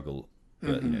gay struggle?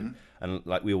 But and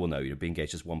like we all know, being gay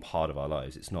is just one part of our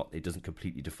lives. It's not. It doesn't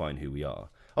completely define who we are.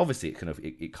 Obviously,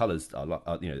 it colours our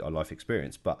life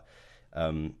experience, but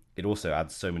it also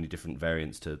adds so many different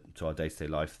variants to our day-to-day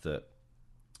life that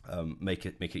make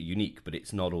it unique. But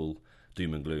it's not all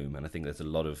doom and gloom. And I think there's a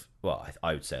lot of, well,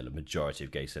 I would say the majority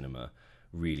of gay cinema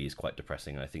really is quite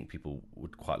depressing. And I think people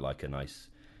would quite like a nice,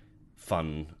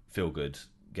 fun, feel-good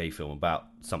gay film about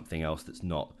something else that's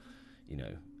not,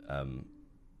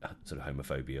 sort of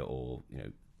homophobia or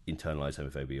internalized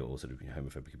homophobia or sort of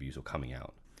homophobic abuse or coming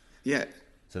out. Yeah.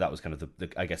 So that was kind of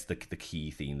the key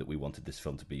theme that we wanted this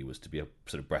film to be, was to be a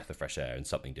sort of breath of fresh air and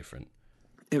something different.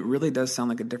 It really does sound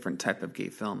like a different type of gay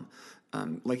film.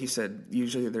 Like you said,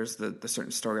 usually there's the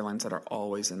certain storylines that are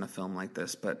always in a film like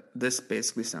this, but this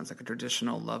basically sounds like a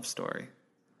traditional love story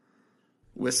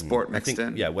with sport mixed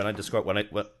in. Yeah, when I describe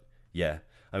yeah,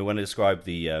 I mean when I describe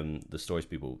the stories to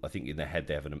people, I think in their head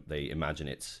they imagine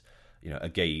it's a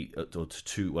gay or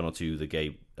one or two the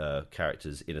gay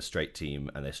characters in a straight team,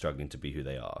 and they're struggling to be who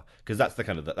they are, because that's the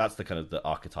kind of the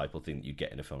archetypal thing that you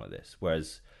get in a film like this.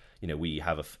 Whereas we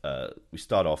have we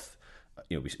start off.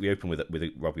 We open with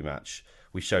a rugby match.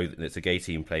 We show that it's a gay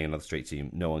team playing another straight team.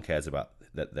 No one cares about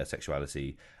their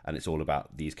sexuality, and it's all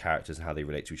about these characters and how they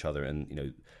relate to each other, and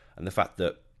and the fact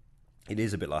that it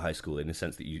is a bit like high school in the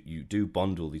sense that you do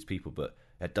bond all these people, but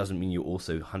it doesn't mean you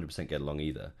also 100% get along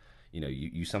either.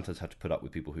 You sometimes have to put up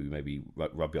with people who maybe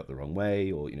rub you up the wrong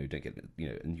way, or don't get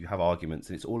and you have arguments,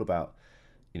 and it's all about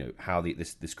how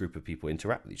this group of people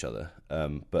interact with each other.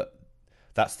 But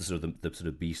that's the sort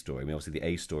of B story. I mean, obviously the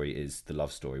A story is the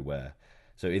love story, where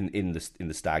in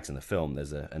the Stags in the film,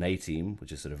 there's an A team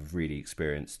which is sort of really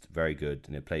experienced, very good,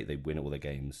 they win all their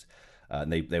games.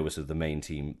 And they were sort of the main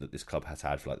team that this club has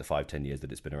had for like the 5-10 years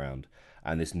that it's been around,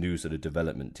 and this new sort of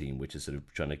development team which is sort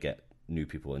of trying to get new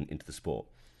people into the sport.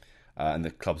 And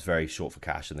the club's very short for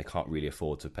cash, and they can't really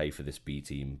afford to pay for this B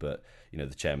team, but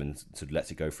the chairman sort of lets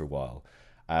it go for a while.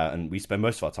 And we spend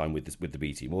most of our time with the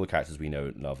B team. All the characters we know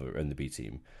and love are in the B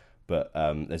team. But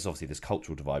there's obviously this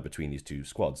cultural divide between these two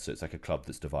squads, so it's like a club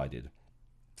that's divided.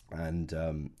 And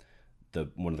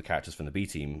one of the characters from the B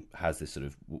team has this sort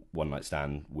of one-night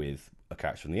stand with a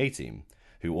character from the A team,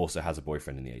 who also has a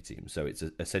boyfriend in the A team. So it's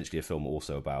essentially a film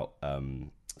also about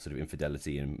sort of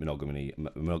infidelity and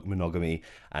monogamy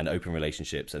and open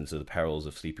relationships, and sort of the perils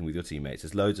of sleeping with your teammates.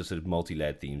 There's loads of sort of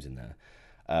multi-layered themes in there.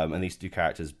 And these two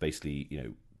characters basically,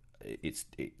 it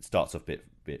starts off a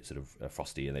bit sort of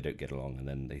frosty, and they don't get along, and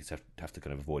then they have to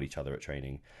kind of avoid each other at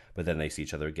training. But then they see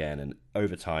each other again, and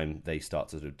over time they start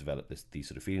to sort of develop these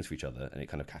sort of feelings for each other, and it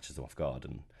kind of catches them off guard.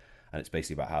 And it's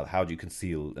basically about how do you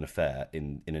conceal an affair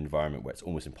in an environment where it's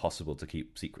almost impossible to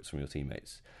keep secrets from your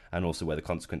teammates, and also where the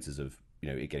consequences of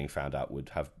it getting found out would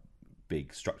have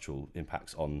big structural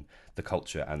impacts on the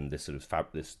culture and this sort of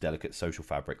this delicate social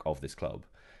fabric of this club.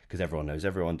 Because everyone knows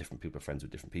everyone, different people are friends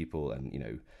with different people, and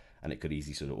and it could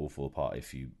easily sort of all fall apart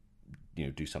if you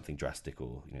do something drastic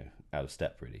or out of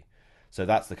step, really. So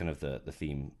that's the kind of the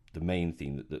theme, the main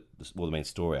theme the main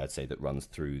story I'd say that runs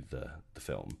through the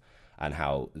film, and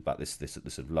how about this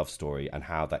sort of love story and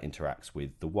how that interacts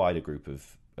with the wider group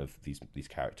of these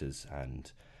characters,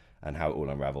 and how it all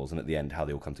unravels, and at the end how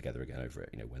they all come together again over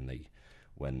it.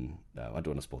 When I don't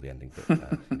want to spoil the ending, but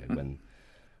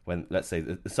when let's say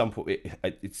at some point I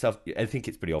think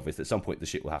it's pretty obvious that at some point the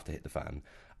shit will have to hit the fan,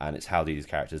 and it's how these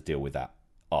characters deal with that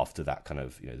after that kind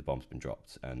of the bomb's been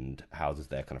dropped, and how does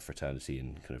their kind of fraternity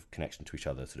and kind of connection to each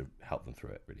other sort of help them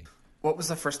through it, really. What was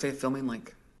the first day of filming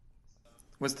like?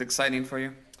 Was it exciting for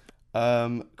you?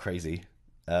 Crazy.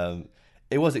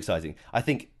 It was exciting. I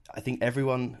think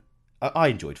everyone. I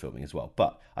enjoyed filming as well,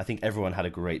 but I think everyone had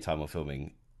a great time on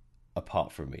filming. Not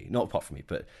apart from me,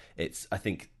 but I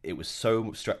think it was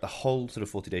so the whole sort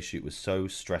of 40-day shoot was so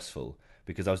stressful,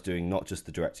 because I was doing not just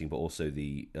the directing but also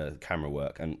the camera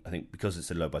work, and I think because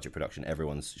it's a low budget production,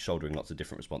 everyone's shouldering lots of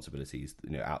different responsibilities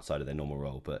outside of their normal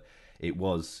role. But it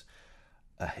was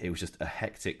just a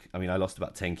hectic. I mean, I lost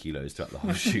about 10 kilos throughout the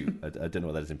whole shoot. I don't know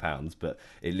what that is in pounds, but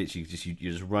it literally just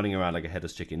you're just running around like a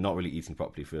headless chicken, not really eating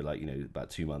properly for like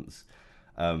about 2 months.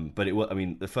 But it was, I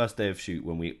mean, the first day of shoot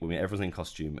when everyone's in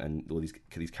costume, and all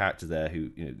these characters there who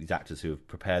these actors who have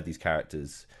prepared these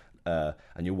characters, and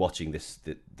you're watching this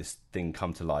thing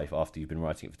come to life after you've been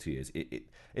writing it for 2 years. It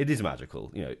is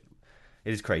magical. It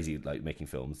is crazy, like making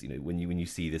films. When you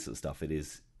see this sort of stuff, it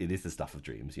is the stuff of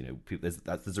dreams.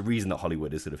 There's a reason that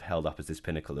Hollywood is sort of held up as this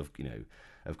pinnacle of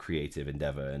of creative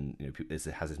endeavor, and it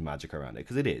has this magic around it,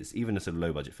 because it is, even a sort of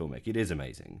low budget filmmaking, it is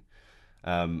amazing.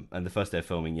 And the first day of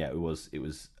filming, it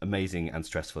was amazing and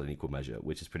stressful in equal measure,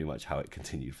 which is pretty much how it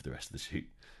continued for the rest of the shoot.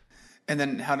 And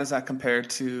then how does that compare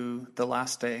to the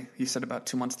last day? You said about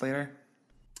 2 months later?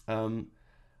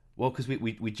 Well, because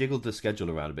we jiggled the schedule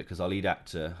around a bit, because our lead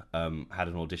actor had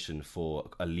an audition for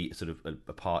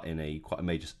a part in quite a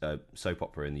major soap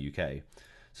opera in the UK.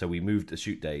 So we moved the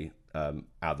shoot day out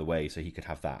of the way so he could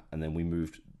have that, and then we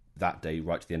moved that day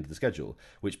right to the end of the schedule,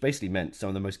 which basically meant some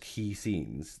of the most key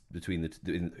scenes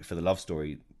for the love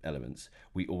story elements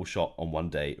we all shot on one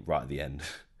day right at the end.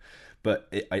 But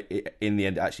it in the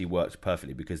end it actually worked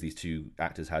perfectly, because these two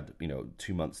actors had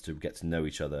 2 months to get to know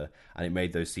each other, and it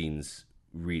made those scenes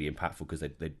really impactful, because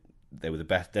they were the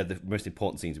best. They're the most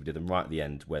important scenes. We did them right at the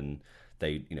end when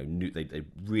They they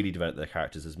really developed their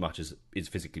characters as much as is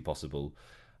physically possible,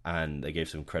 and they gave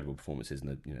some incredible performances,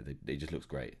 and they just looks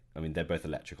great. I mean, they're both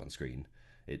electric on screen.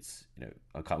 It's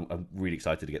I'm really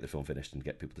excited to get the film finished and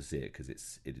get people to see it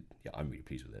because I'm really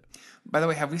pleased with it. By the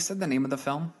way, have we said the name of the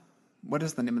film? What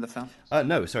is the name of the film?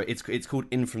 No, sorry, it's called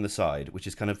In From the Side, which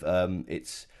is kind of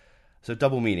it's so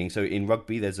double meaning. So in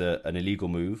rugby, there's an illegal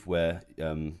move where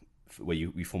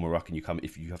you form a ruck and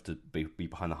if you have to be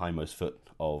behind the hindmost foot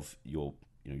of your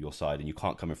side, and you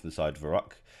can't come in from the side of a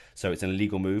ruck. So it's an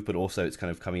illegal move, but also it's kind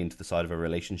of coming into the side of a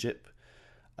relationship.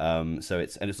 So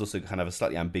it's also kind of a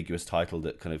slightly ambiguous title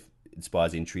that kind of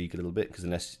inspires intrigue a little bit,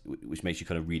 which makes you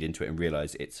kind of read into it and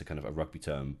realize it's a kind of a rugby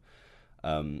term.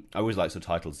 I always like sort of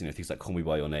titles, things like Call Me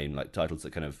By Your Name, like titles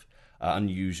that kind of are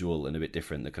unusual and a bit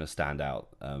different, that kind of stand out.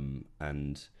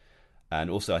 And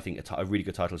also I think a really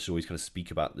good title should always kind of speak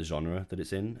about the genre that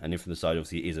it's in. And In From the Side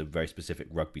obviously is a very specific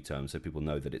rugby term, so people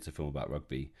know that it's a film about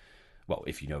rugby. Well,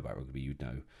 if you know about rugby, you'd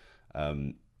know.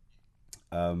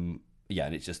 Yeah,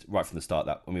 and it's just right from the start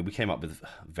we came up with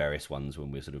various ones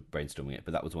when we were sort of brainstorming it,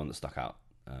 but that was the one that stuck out.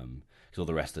 Because all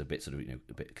the rest are a bit sort of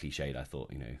a bit cliched. I thought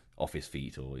office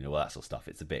feet or all that sort of stuff.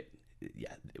 It's a bit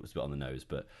it was a bit on the nose,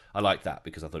 but I liked that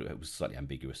because I thought it was slightly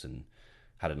ambiguous and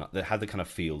had the kind of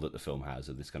feel that the film has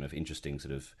of this kind of interesting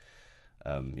sort of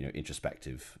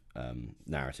introspective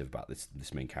narrative about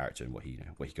this main character and what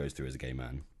he goes through as a gay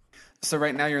man. So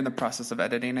right now you're in the process of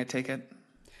editing, I take it?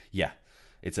 Yeah.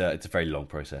 It's a very long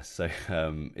process, so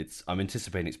I'm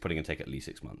anticipating it's probably going to take at least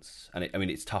 6 months, and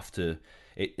it's tough to.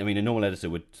 A normal editor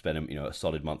would spend a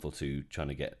solid month or two trying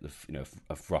to get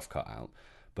a rough cut out,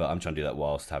 but I'm trying to do that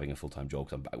whilst having a full-time job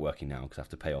because I'm back working now because I have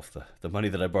to pay off the money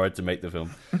that I borrowed to make the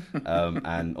film,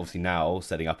 and obviously now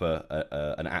setting up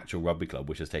an actual rugby club,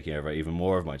 which is taking over even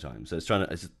more of my time. So it's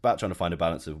about trying to find a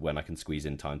balance of when I can squeeze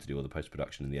in time to do all the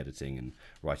post-production and the editing and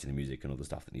writing the music and all the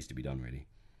stuff that needs to be done really.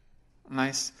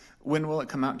 Nice. When will it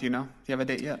come out? Do you know? Do you have a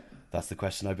date yet? That's the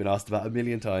question I've been asked about a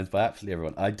million times by absolutely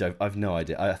everyone. I've no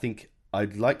idea. I think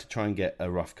I'd like to try and get a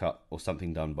rough cut or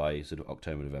something done by sort of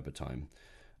October, November time.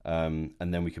 And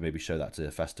then we can maybe show that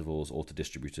to festivals or to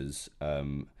distributors.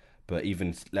 But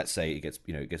even let's say it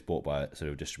gets bought by a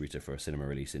sort of distributor for a cinema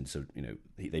release in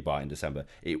they buy it in December.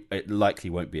 It likely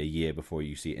won't be a year before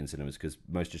you see it in cinemas because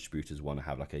most distributors want to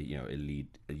have like a year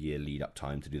lead up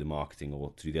time to do the marketing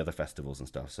or to do the other festivals and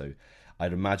stuff. So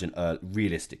I'd imagine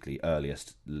realistically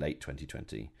earliest late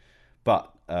 2020,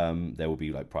 but there will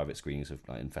be like private screenings of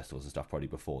in festivals and stuff probably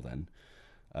before then.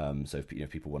 So if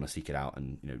people want to seek it out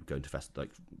and go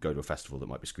to a festival that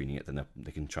might be screening it, then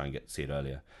they can try and see it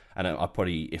earlier. And I'll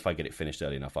probably, if I get it finished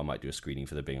early enough, I might do a screening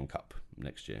for the Bingham Cup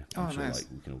next year. I'm sure nice.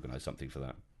 We can organise something for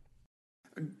that.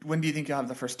 When do you think you'll have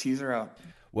the first teaser out?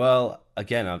 Well,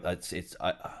 again,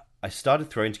 I started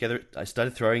throwing together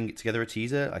a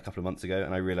teaser a couple of months ago,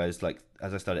 and I realised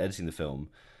as I started editing the film.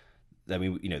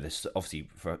 There's obviously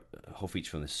for a whole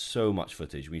feature film, there's so much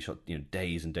footage. We shot,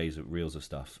 days and days of reels of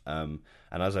stuff. And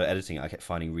as I was editing it, I kept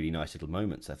finding really nice little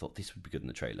moments. I thought this would be good in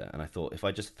the trailer. And I thought if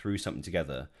I just threw something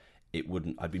together,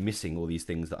 I'd be missing all these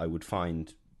things that I would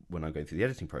find when I'm going through the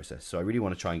editing process. So I really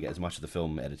want to try and get as much of the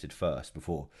film edited first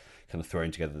before kind of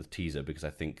throwing together the teaser, because I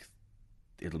think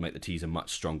it'll make the teaser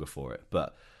much stronger for it.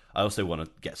 But I also want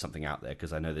to get something out there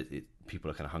because I know that people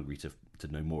are kind of hungry to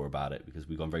know more about it, because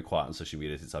we've gone very quiet on social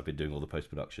media since I've been doing all the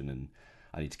post-production, and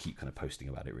I need to keep kind of posting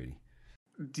about it really.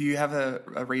 Do you have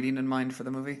a rating in mind for the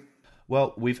movie?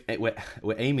 Well, we're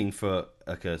aiming for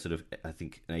like a sort of, I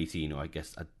think, an 18, or I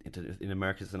guess in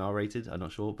America it's an R rated. I'm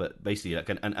not sure, but basically like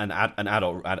an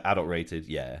adult rated,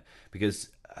 yeah. Because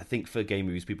I think for gay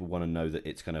movies, people want to know that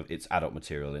it's adult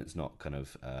material and it's not kind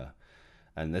of.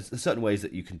 And there's certain ways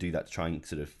that you can do that to try and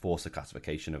sort of force a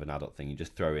classification of an adult thing. You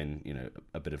just throw in,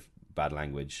 a bit of bad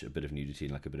language, a bit of nudity,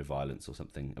 and like a bit of violence or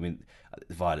something. I mean,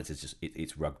 violence is just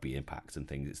it's rugby impacts and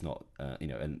things. It's not,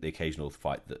 and the occasional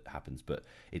fight that happens, but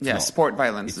it's not, sport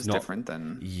violence is different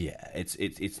than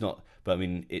it's not. But I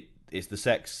mean, it's the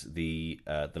sex, the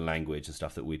language and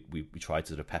stuff that we try to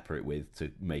sort of pepper it with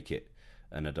to make it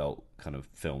an adult kind of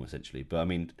film essentially. But I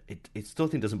mean, it still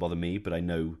doesn't bother me. But I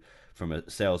know, from a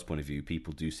sales point of view,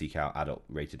 people do seek out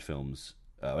adult-rated films.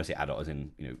 I say adult as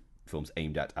in, films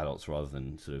aimed at adults rather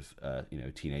than sort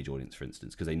of, teenage audience, for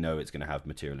instance, because they know it's going to have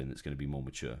material in that's going to be more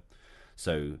mature.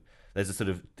 So there's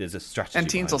a strategy. And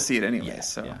teens will see it anyway.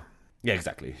 Yeah,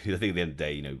 exactly. I think at the end of the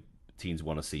day, teens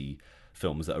want to see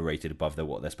films that are rated above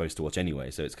what they're supposed to watch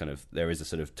anyway. So it's kind of, there is a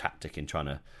sort of tactic in trying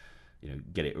to,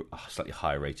 get it a slightly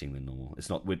higher rating than normal. It's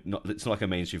not like a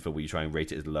mainstream film where you try and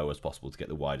rate it as low as possible to get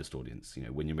the widest audience.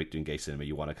 When you're doing gay cinema,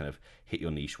 you want to kind of hit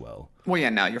your niche well. Well, yeah.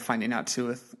 Now you're finding out too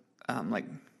with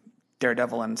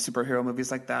Daredevil and superhero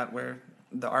movies like that, where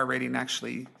the R rating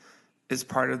actually is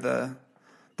part of the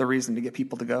reason to get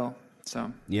people to go.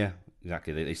 So Yeah,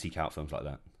 exactly. They seek out films like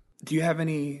that. do you have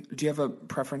a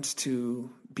preference to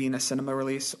being a cinema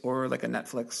release or like a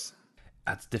Netflix?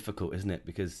 That's difficult, isn't it?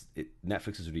 Because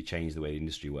Netflix has really changed the way the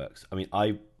industry works. I mean,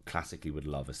 I classically would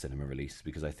love a cinema release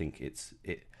because I think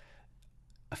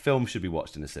a film should be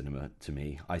watched in a cinema. To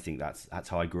me, I think that's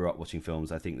how I grew up watching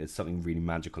films. I think there's something really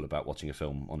magical about watching a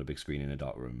film on a big screen in a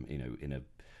dark room, in a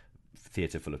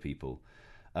theater full of people.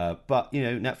 But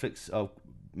Netflix,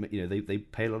 they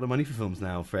pay a lot of money for films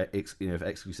now for for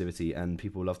exclusivity, and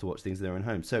people love to watch things in their own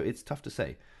home. So it's tough to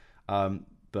say.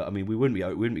 But I mean, we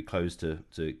wouldn't be closed to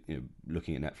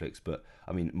looking at Netflix. But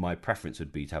I mean, my preference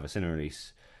would be to have a cinema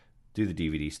release, do the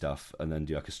DVD stuff, and then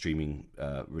do like a streaming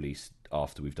release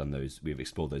after we've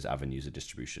explored those avenues of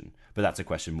distribution. But that's a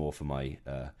question more for my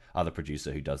other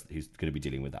producer who's going to be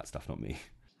dealing with that stuff, not me.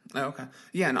 Oh, okay.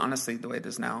 Yeah, and honestly, the way it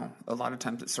is now, a lot of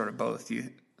times it's sort of both.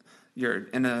 You're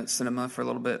in a cinema for a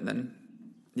little bit, and then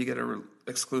you get a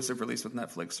exclusive release with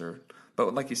Netflix,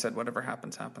 but like you said, whatever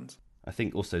happens, happens. I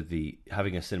think also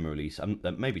having a cinema release,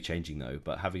 that may be changing though,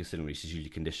 but having a cinema release is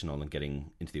usually conditional on getting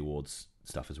into the awards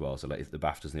stuff as well. So like if the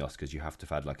BAFTAs and the Oscars, you have to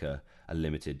have had like a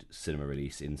limited cinema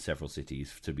release in several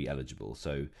cities to be eligible.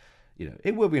 So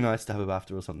it would be nice to have a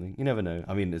BAFTA or something. You never know.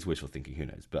 I mean, it's wishful thinking. Who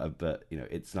knows? But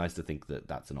it's nice to think that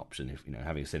that's an option. If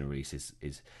having a cinema release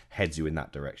is heads you in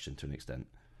that direction to an extent.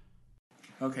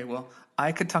 Okay, well,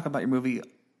 I could talk about your movie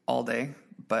all day,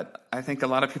 but I think a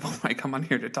lot of people might come on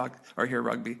here to talk or hear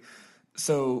rugby.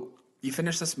 So you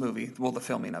finish this movie, well, the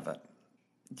filming of it.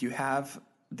 You have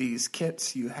these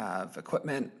kits, you have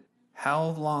equipment. How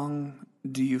long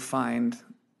do you find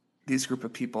these group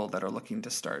of people that are looking to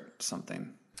start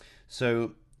something?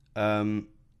 So I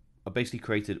basically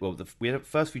created, we had the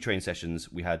first few training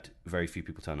sessions, we had very few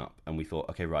people turn up, and we thought,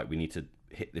 okay, right, we need to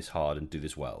hit this hard and do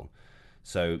this well.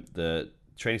 So the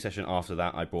training session after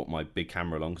that, I brought my big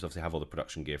camera along because obviously I have all the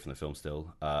production gear from the film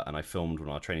still, and I filmed one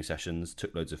of our training sessions,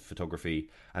 took loads of photography,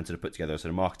 and sort of put together a sort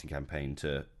of marketing campaign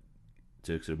to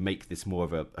sort of make this more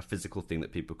of a physical thing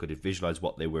that people could visualize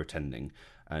what they were attending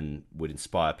and would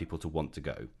inspire people to want to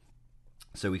go.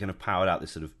 So we kind of powered out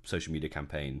this sort of social media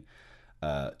campaign.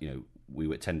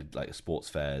 We attended like sports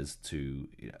fairs to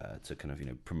kind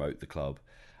of promote the club,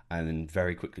 and then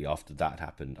very quickly after that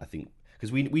happened, I think.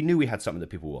 Because we knew we had something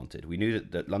that people wanted. We knew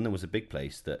that London was a big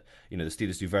place, that the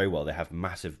Steelers do very well. They have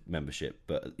massive membership,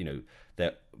 but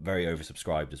they're very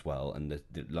oversubscribed as well. And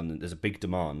London, there's a big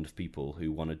demand of people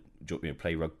who want to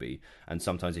play rugby. And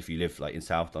sometimes if you live like in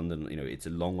South London, it's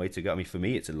a long way to go. I mean, for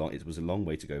me, it was a long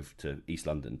way to go to East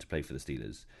London to play for the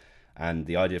Steelers. And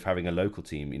the idea of having a local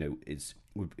team, is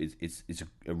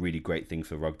a really great thing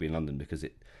for rugby in London because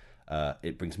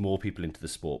it brings more people into the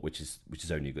sport, which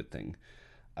is only a good thing.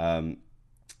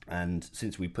 And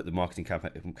since we put the marketing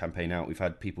campaign out, we've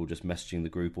had people just messaging the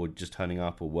group or just turning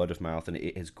up or word of mouth, and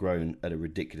it has grown at a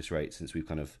ridiculous rate since we've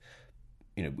kind of,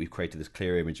 we've created this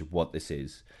clear image of what this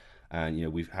is,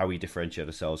 and how we differentiate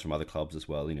ourselves from other clubs as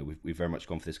well. We've very much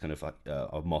gone for this kind of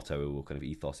our motto or kind of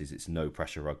ethos is it's no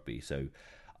pressure rugby. So,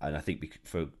 and I think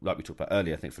like we talked about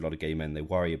earlier, I think for a lot of gay men they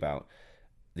worry about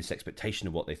this expectation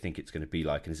of what they think it's going to be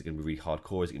like, and is it going to be really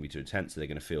hardcore? Is it going to be too intense? Are they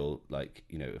going to feel like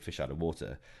a fish out of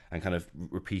water? And kind of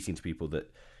repeating to people that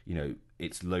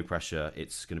it's low pressure,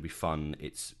 it's going to be fun.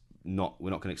 We're not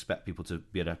going to expect people to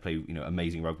be able to play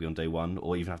amazing rugby on day one,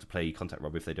 or even have to play contact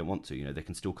rugby if they don't want to. They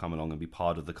can still come along and be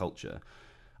part of the culture.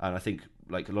 And I think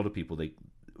like a lot of people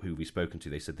who we've spoken to,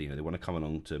 they said that, they want to come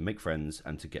along to make friends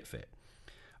and to get fit.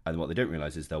 And what they don't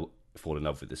realise is they'll fall in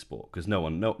love with this sport, because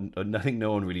I think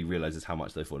no one really realizes how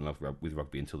much they fall in love with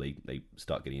rugby until they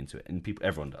start getting into it, and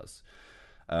everyone does.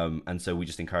 And so we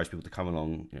just encourage people to come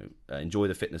along, enjoy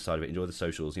the fitness side of it, enjoy the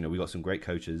socials. We've got some great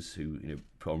coaches who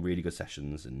put on really good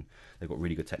sessions, and they've got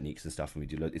really good techniques and stuff.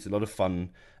 And it's a lot of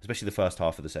fun, especially the first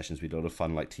half of the sessions. We do a lot of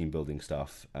fun like team building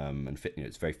stuff, and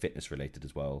it's very fitness related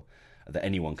as well, that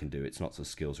anyone can do. It's not so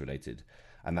skills related,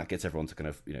 and that gets everyone to kind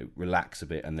of relax a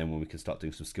bit. And then when we can start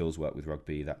doing some skills work with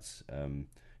rugby, that's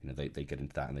they get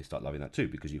into that and they start loving that too,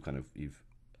 because you've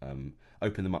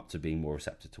opened them up to being more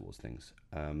receptive towards things.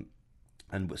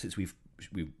 And since we've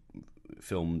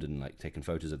filmed and like taken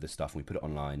photos of this stuff and we put it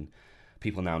online,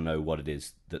 people now know what it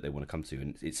is that they want to come to,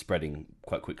 and it's spreading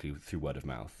quite quickly through word of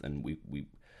mouth. And we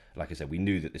like I said, we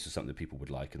knew that this was something that people would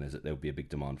like, and there would be a big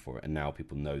demand for it. And now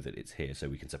people know that it's here, so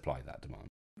we can supply that demand.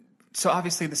 So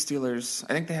obviously the Steelers,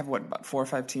 I think they have about 4 or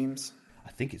 5 teams.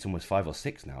 I think it's almost 5 or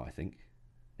 6 now. I think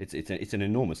it's an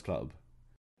enormous club.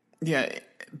 Yeah,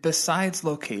 besides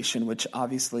location, which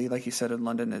obviously, like you said, in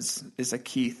London is a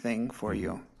key thing for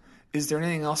you, Is there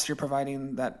anything else you're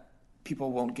providing that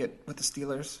people won't get with the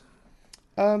Steelers?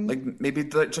 Like maybe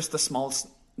just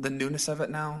the newness of it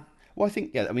now? Well, I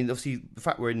think, yeah, I mean, obviously, the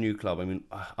fact we're a new club, I mean,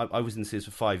 I was in the Steelers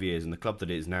for 5 years, and the club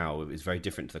that it is now is very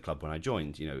different to the club when I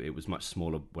joined. You know, it was much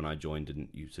smaller when I joined, and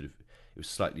it was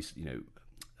slightly, you know,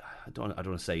 I don't want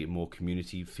to say more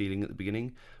community feeling at the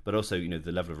beginning, but also, you know,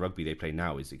 the level of rugby they play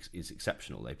now is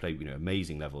exceptional. They play, you know,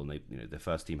 amazing level, and they, you know, their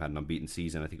first team had an unbeaten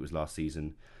season. I think it was last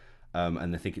season.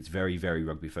 And I think it's very, very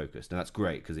rugby focused, and that's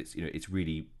great because it's, you know, it's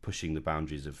really pushing the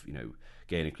boundaries of, you know,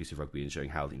 gay and inclusive rugby and showing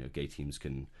how, you know, gay teams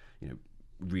can, you know,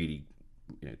 really,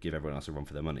 you know, give everyone else a run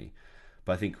for their money.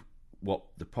 But I think what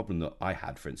the problem that I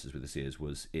had, for instance, with the Sears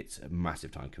was it's a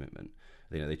massive time commitment.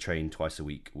 You know, they train twice a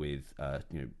week with,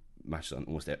 you know, matches on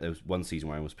almost. There was one season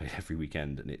where I almost played every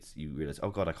weekend, and it's, you realise, oh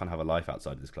god, I can't have a life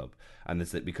outside of this club. And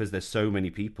there's that, because there's so many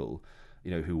people,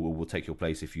 you know, who will take your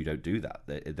place if you don't do that.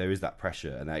 There is that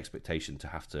pressure and that expectation to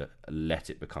have to let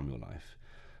it become your life,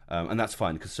 and that's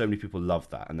fine because so many people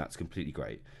love that, and that's completely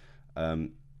great.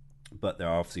 But there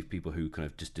are obviously people who kind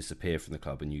of just disappear from the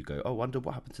club, and you go, "Oh, wonder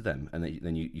what happened to them." And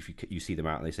then if you see them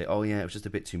out, and they say, "Oh, yeah, it was just a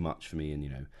bit too much for me," and, you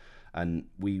know, and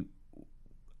we,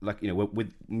 like, you know,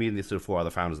 with me and the sort of 4 other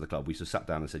founders of the club, we sort of sat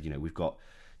down and said, you know, we've got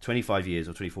 25 years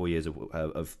or 24 years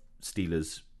of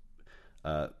Steelers,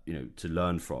 you know, to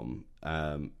learn from,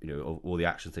 you know, of all the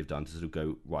actions they've done to sort of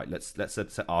go, right, let's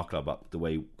set our club up the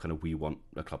way kind of we want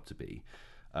a club to be.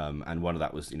 And one of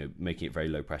that was, you know, making it very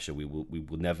low pressure. We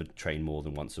will never train more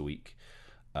than once a week.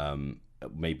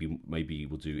 Maybe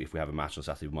we'll do, if we have a match on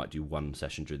Saturday, we might do one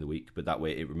session during the week, but that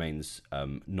way it remains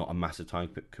not a massive time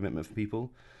commitment for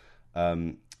people.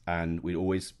 And we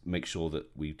always make sure that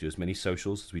we do as many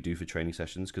socials as we do for training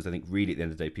sessions, because I think really at the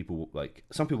end of the day, people, like,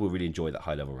 some people really enjoy that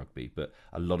high level rugby, but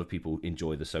a lot of people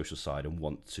enjoy the social side and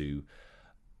want to.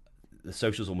 The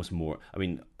socials almost more. I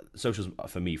mean, socials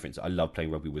for me, for instance, I love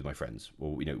playing rugby with my friends,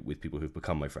 or, you know, with people who've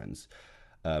become my friends.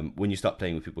 When you start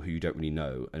playing with people who you don't really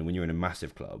know, and when you're in a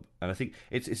massive club, and I think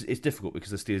it's difficult because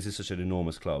the Steelers is such an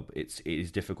enormous club. It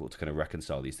is difficult to kind of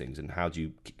reconcile these things, and how do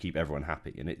you keep everyone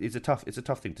happy? And it's a tough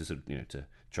thing to sort of, you know, to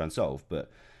try and solve.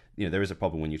 But, you know, there is a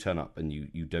problem when you turn up and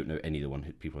you don't know any of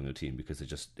the people on your team, because they're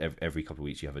just every couple of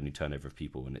weeks you have a new turnover of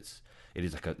people, and it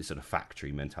is like this sort of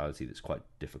factory mentality that's quite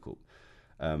difficult.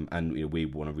 And, you know, we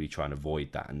want to really try and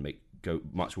avoid that and go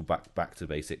much more back to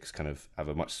basics, kind of have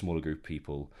a much smaller group of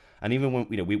people. And even when,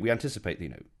 you know, we anticipate, you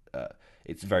know,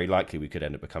 it's very likely we could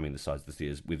end up becoming the size of the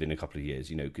Steelers within a couple of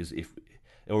years, you know, because if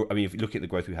you look at the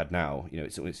growth we had now, you know,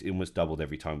 it's almost doubled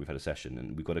every time we've had a session,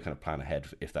 and we've got to kind of plan ahead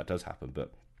if that does happen.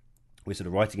 But we're sort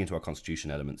of writing into our constitution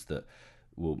elements that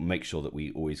will make sure that we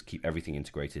always keep everything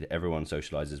integrated. Everyone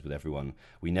socializes with everyone.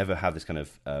 We never have this kind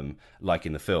of, like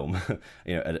in the film,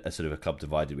 you know, a sort of a club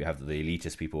divided. We have the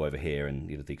elitist people over here,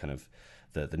 and, you know, the kind of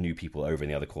the new people over in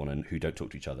the other corner, and who don't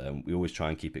talk to each other. And we always try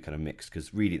and keep it kind of mixed,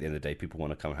 because really at the end of the day, people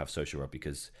want to come and have social rugby,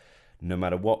 because no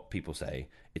matter what people say,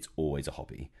 it's always a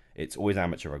hobby. It's always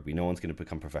amateur rugby. No one's going to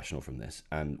become professional from this,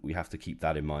 and we have to keep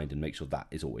that in mind and make sure that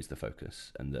is always the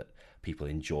focus, and that people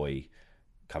enjoy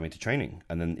coming to training.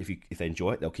 And then if they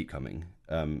enjoy it, they'll keep coming.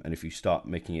 And if you start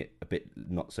making it a bit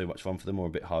not so much fun for them, or a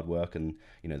bit hard work, and,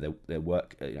 you know, their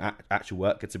work, actual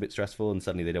work gets a bit stressful, and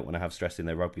suddenly they don't want to have stress in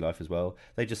their rugby life as well,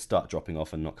 they just start dropping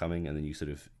off and not coming. And then you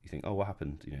think, oh, what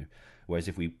happened, you know? Whereas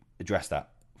if we address that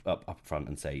up front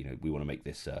and say, you know, we want to make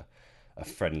this a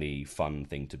friendly, fun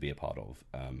thing to be a part of,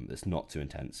 that's not too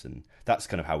intense, and that's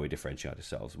kind of how we differentiate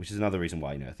ourselves, which is another reason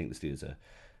why, you know, I think the Steelers are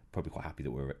probably quite happy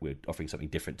that we're offering something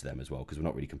different to them as well, because we're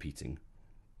not really competing.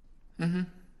 Mm-hmm.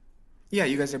 Yeah,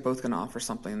 you guys are both going to offer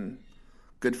something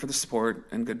good for the sport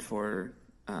and good for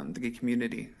the gay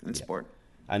community and sport.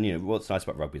 And, you know, what's nice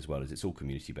about rugby as well is it's all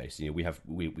community based. You know,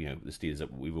 we you know, the Steelers,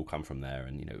 we've all come from there,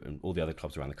 and, you know, and all the other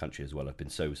clubs around the country as well have been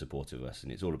so supportive of us,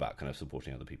 and it's all about kind of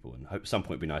supporting other people. And hope at some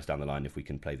point it'd be nice down the line if we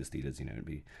can play the Steelers, you know,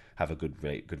 and have a good,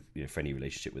 you know, friendly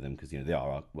relationship with them, because, you know, they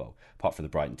are apart from the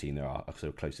Brighton team, they're our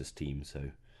sort of closest team. So,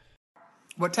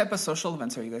 what type of social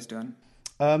events are you guys doing?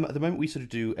 At the moment, we sort of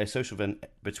do a social event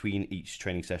between each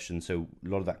training session. So a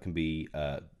lot of that can be.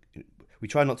 We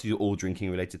try not to do all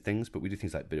drinking related things, but we do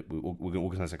things like we're going to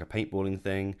organise like a paintballing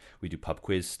thing. We do pub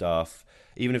quiz stuff.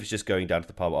 Even if it's just going down to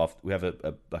the pub after, we have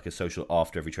a social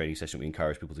after every training session. We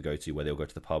encourage people to go to, where they'll go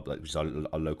to the pub, which is our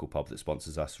local pub that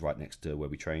sponsors us right next to where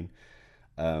we train.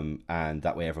 And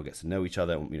that way everyone gets to know each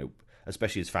other. You know,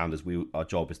 especially as founders, our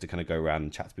job is to kind of go around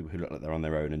and chat to people who look like they're on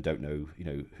their own and don't know, you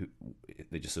know, who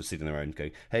they just sort of sit on their own,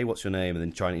 going, "Hey, what's your name?" and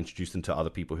then try and introduce them to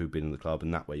other people who've been in the club.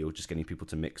 And that way, you're just getting people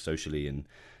to mix socially and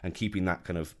keeping that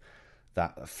kind of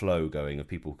that flow going of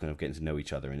people kind of getting to know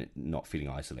each other and it not feeling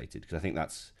isolated. Because I think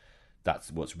that's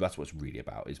that's what's really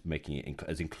about, is making it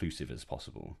as inclusive as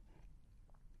possible.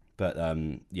 But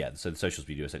so the socials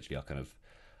we do essentially are kind of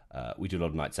we do a lot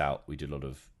of nights out, we do a lot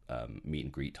of meet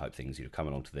and greet type things. Come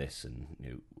along to this,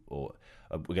 and or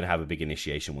we're going to have a big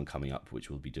initiation one coming up, which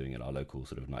we'll be doing at our local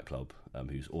sort of nightclub,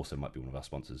 who's also might be one of our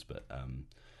sponsors. But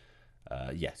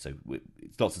so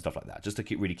it's lots of stuff like that, just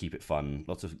to really keep it fun.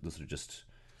 Lots of sort of just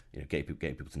getting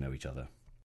people to know each other.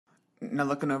 Now,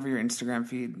 looking over your Instagram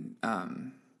feed,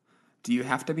 do you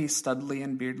have to be studly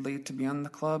and beardly to be on the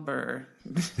club, or?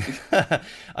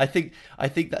 I think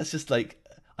that's just like,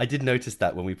 I did notice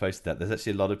that when we posted that there's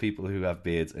actually a lot of people who have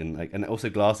beards and also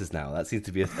glasses now. That seems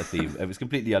to be a theme. It was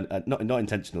completely not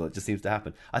intentional. It just seems to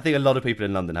happen. I think a lot of people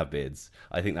in London have beards.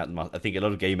 I think a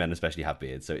lot of gay men especially have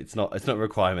beards. So it's not a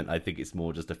requirement. I think it's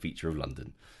more just a feature of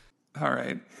London. All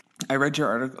right. I read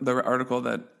the article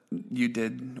that you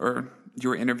did, or you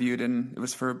were interviewed in. It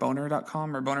was for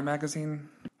Boner.com or Boner Magazine.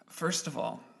 First of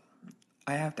all,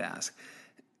 I have to ask,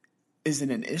 is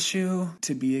it an issue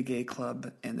to be a gay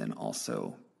club and then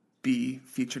also be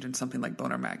featured in something like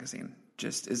Boner Magazine?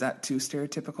 Just, is that too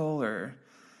stereotypical, or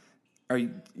are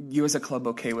you as a club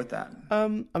okay with that?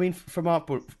 I mean, from our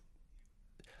point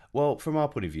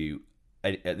of view,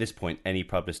 at this point, any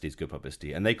publicity is good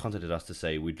publicity, and they contacted us to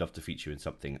say we'd love to feature in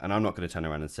something, and I'm not going to turn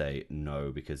around and say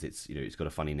no because it's it's got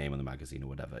a funny name on the magazine or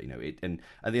whatever. And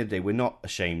at the end of the day, we're not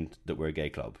ashamed that we're a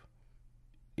gay club,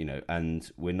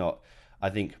 and we're not. I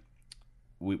think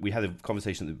we had a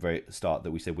conversation at the very start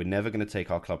that we said we're never going to take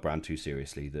our club brand too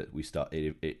seriously. That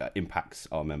it impacts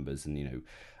our members, and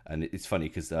and it's funny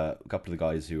because a couple of the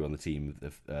guys who are on the team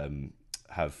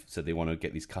have said they want to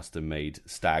get these custom-made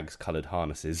Stags coloured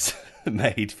harnesses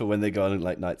made for when they go on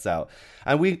like nights out,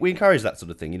 and we encourage that sort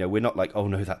of thing. We're not like, oh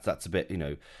no, that's a bit,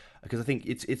 because I think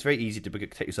it's very easy to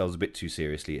take yourselves a bit too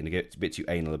seriously and to get a bit too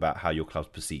anal about how your club's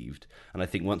perceived. And I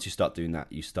think once you start doing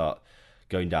that, you start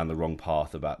going down the wrong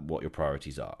path about what your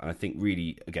priorities are. And I think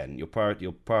really, again, your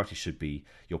priority should be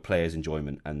your players'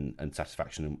 enjoyment and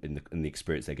satisfaction in the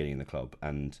experience they're getting in the club.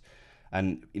 And at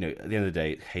the end of the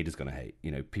day, haters gonna hate.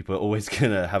 People are always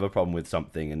gonna have a problem with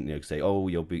something and say, oh,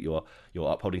 you're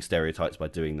upholding stereotypes by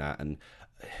doing that, and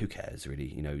who cares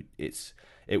really?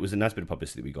 It was a nice bit of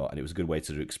publicity that we got, and it was a good way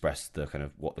to express the kind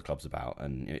of what the club's about,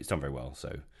 and it's done very well.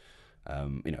 So,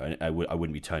 I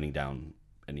wouldn't be turning down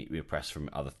any press from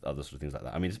other sort of things like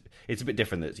that. I mean, it's a bit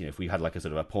different that if we had like a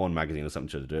sort of a porn magazine or something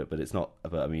to do it, but it's not.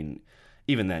 But I mean,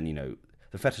 even then,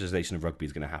 the fetishization of rugby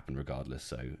is going to happen regardless.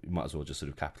 So you might as well just sort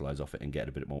of capitalise off it and get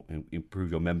a bit more, improve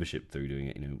your membership through doing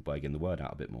it, by getting the word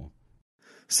out a bit more.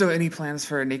 So any plans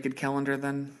for a naked calendar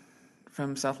then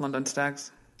from South London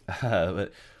Stags?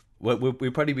 We'll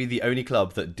probably be the only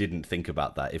club that didn't think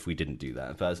about that if we didn't do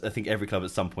that. But I think every club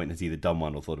at some point has either done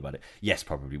one or thought about it. Yes,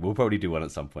 probably. We'll probably do one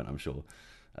at some point, I'm sure.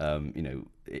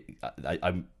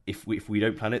 If we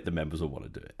don't plan it, the members will want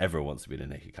to do it. Everyone wants to be in a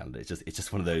naked calendar. It's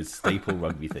just one of those staple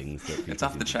rugby things that it's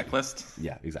off the checklist.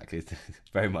 Yeah, exactly. It's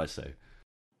very much so.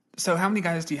 So how many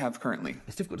guys do you have currently?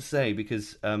 It's difficult to say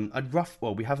because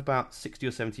we have about 60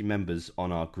 or 70 members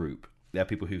on our group. They're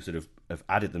people who sort of have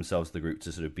added themselves to the group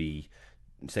to sort of be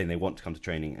saying they want to come to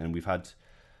training, and we've had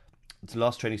the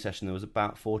last training session there was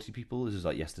about 40 people. This was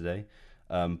like yesterday.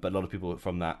 But a lot of people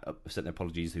from that sent their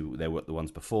apologies who they were at the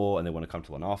ones before and they want to come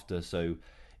to one after. So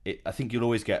I think you'll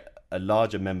always get a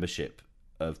larger membership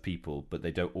of people, but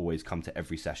they don't always come to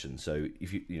every session. So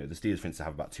if the Steelers, for instance,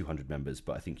 have about 200 members,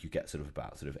 but I think you get sort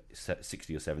of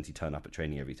 60 or 70 turn up at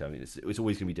training every time. It's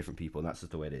always going to be different people, and that's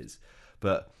just the way it is.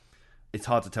 But it's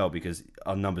hard to tell because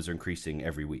our numbers are increasing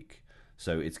every week.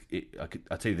 So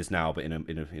I'll tell you this now, but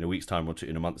in a week's time or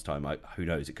in a month's time, who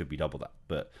knows? It could be double that,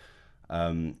 but. We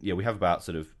have we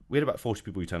had about 40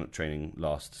 people who turned up training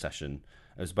last session.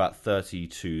 It was about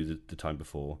 32 the time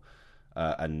before,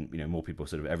 and more people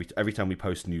sort of every time we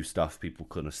post new stuff, people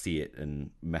kind of see it and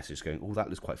message going, "Oh, that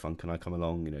looks quite fun. Can I come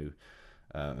along?"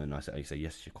 And I say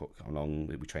yes, you come along.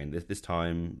 We train this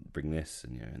time, bring this,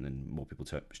 and then more people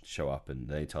show up and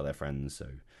they tell their friends. So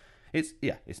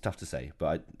it's tough to say,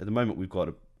 but at the moment we've got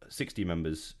 60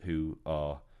 members who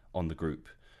are on the group,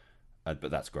 but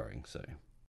that's growing. So.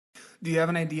 Do you have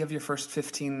an idea of your first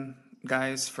 15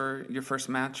 guys for your first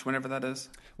match, whenever that is?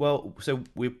 Well, so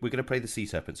we're going to play the Sea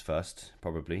Serpents first,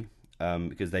 probably,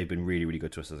 because they've been really, really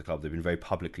good to us as a club. They've been very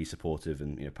publicly supportive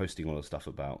and posting all the stuff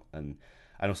about, and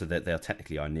also that they are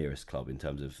technically our nearest club in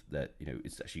terms of that.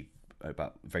 It's actually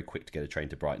about very quick to get a train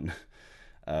to Brighton,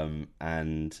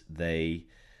 and they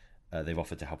they've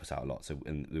offered to help us out a lot. So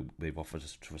and they've offered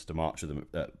for us to march with them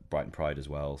at Brighton Pride as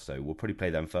well. So we'll probably play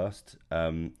them first.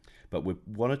 But we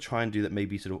want to try and do that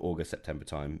maybe sort of August, September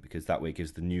time, because that way it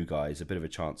gives the new guys a bit of a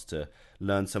chance to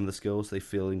learn some of the skills they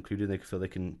feel included. They feel they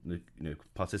can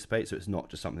participate. So it's not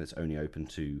just something that's only open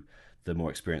to the more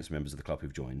experienced members of the club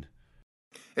who've joined.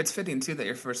 It's fitting too that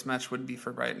your first match would be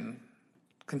for Brighton,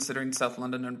 considering South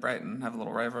London and Brighton have a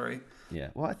little rivalry. Yeah,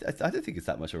 well, I don't think it's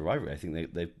that much of a rivalry. I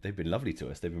think they've been lovely to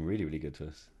us. They've been really, really good to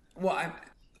us. Well,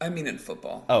 I mean in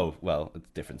football. Oh, well, it's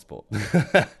a different sport.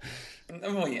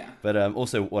 Well, yeah. But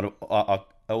also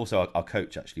our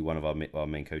coach, actually, one of our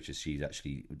main coaches, she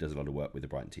actually does a lot of work with the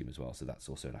Brighton team as well. So that's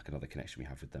also like another connection we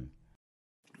have with them.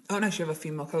 Oh, nice. You have a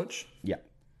female coach? Yeah,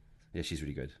 she's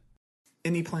really good.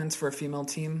 Any plans for a female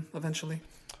team eventually?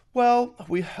 Well, I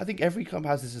think every club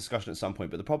has this discussion at some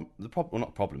point, but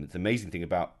the amazing thing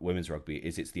about women's rugby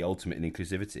is it's the ultimate in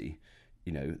inclusivity.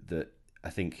 That I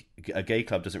think a gay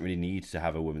club doesn't really need to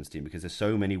have a women's team because there's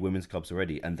so many women's clubs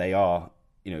already, and they are,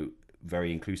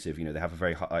 very inclusive. They have a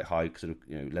very high sort of,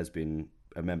 lesbian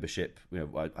membership.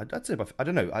 I'd say about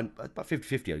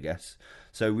 50-50, I guess.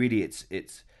 So really, it's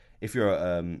if you're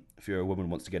a woman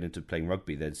who wants to get into playing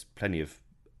rugby, there's plenty of,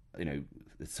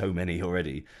 there's so many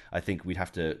already. I think we'd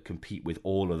have to compete with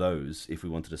all of those if we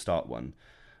wanted to start one.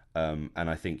 And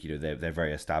I think they're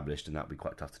very established, and that'd be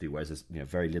quite tough to do. Whereas there's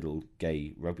very little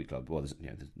gay rugby club. Well,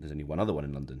 there's only one other one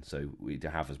in London, so we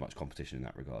don't have as much competition in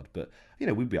that regard. But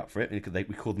we'd be up for it.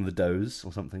 We call them the Does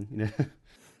or something.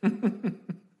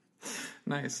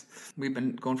 Nice. We've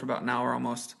been going for about an hour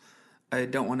almost. I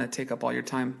don't want to take up all your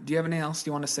time. Do you have anything else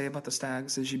you want to say about the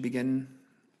Stags as you begin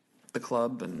the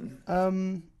club? And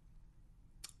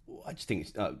I just think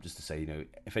it's, just to say,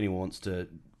 if anyone wants to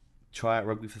try out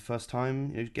rugby for the first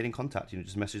time, get in contact.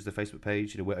 Just message the Facebook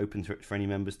page. We're open for any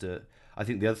members to. I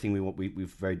think the other thing we've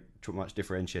very much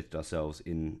differentiated ourselves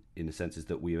in the sense is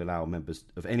that we allow members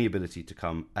of any ability to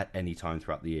come at any time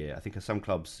throughout the year. I think some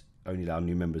clubs only allow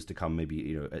new members to come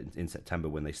maybe in September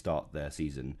when they start their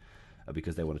season,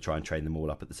 because they want to try and train them all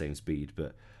up at the same speed.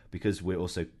 But because we're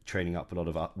also training up a lot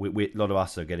of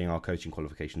us are getting our coaching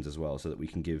qualifications as well, so that we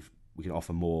can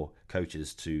offer more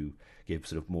coaches to give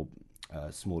sort of more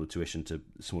smaller tuition to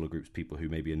smaller groups of people who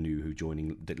maybe are new, who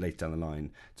joining later down the line,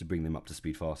 to bring them up to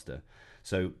speed faster.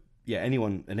 So yeah,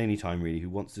 anyone at any time really who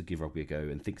wants to give rugby a go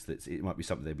and thinks that it might be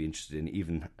something they'd be interested in,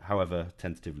 even however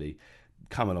tentatively,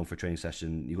 come along for a training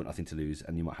session. You've got nothing to lose,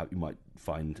 and you might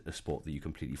find a sport that you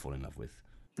completely fall in love with.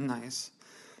 Nice.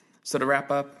 So to wrap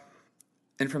up,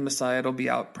 In From the Side will be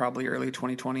out probably early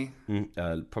 2020.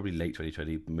 Probably late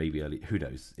 2020, maybe early. Who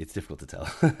knows? It's difficult to tell.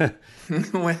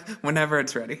 Whenever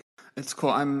it's ready. It's cool.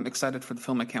 I'm excited for the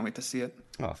film. I can't wait to see it.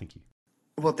 Oh, thank you.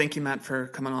 Well, thank you, Matt, for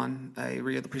coming on. I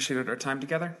really appreciated our time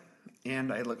together,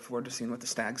 and I look forward to seeing what the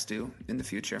Stags do in the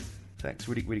future. Thanks.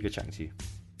 Really, really good chatting to you.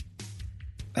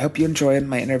 I hope you enjoyed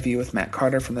my interview with Matt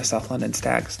Carter from the South London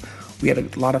Stags. We had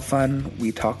a lot of fun.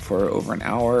 We talked for over an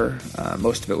hour.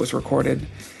 Most of it was recorded.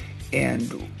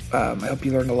 And I hope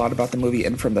you learned a lot about the movie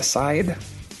In From the Side.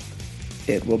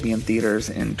 It will be in theaters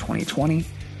in 2020.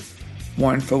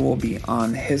 More info will be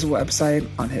on his website,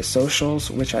 on his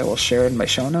socials, which I will share in my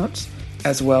show notes,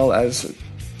 as well as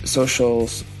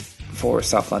socials for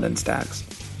South London Stags.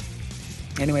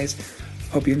 Anyways,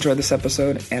 hope you enjoyed this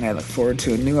episode, and I look forward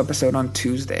to a new episode on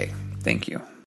Tuesday. Thank you.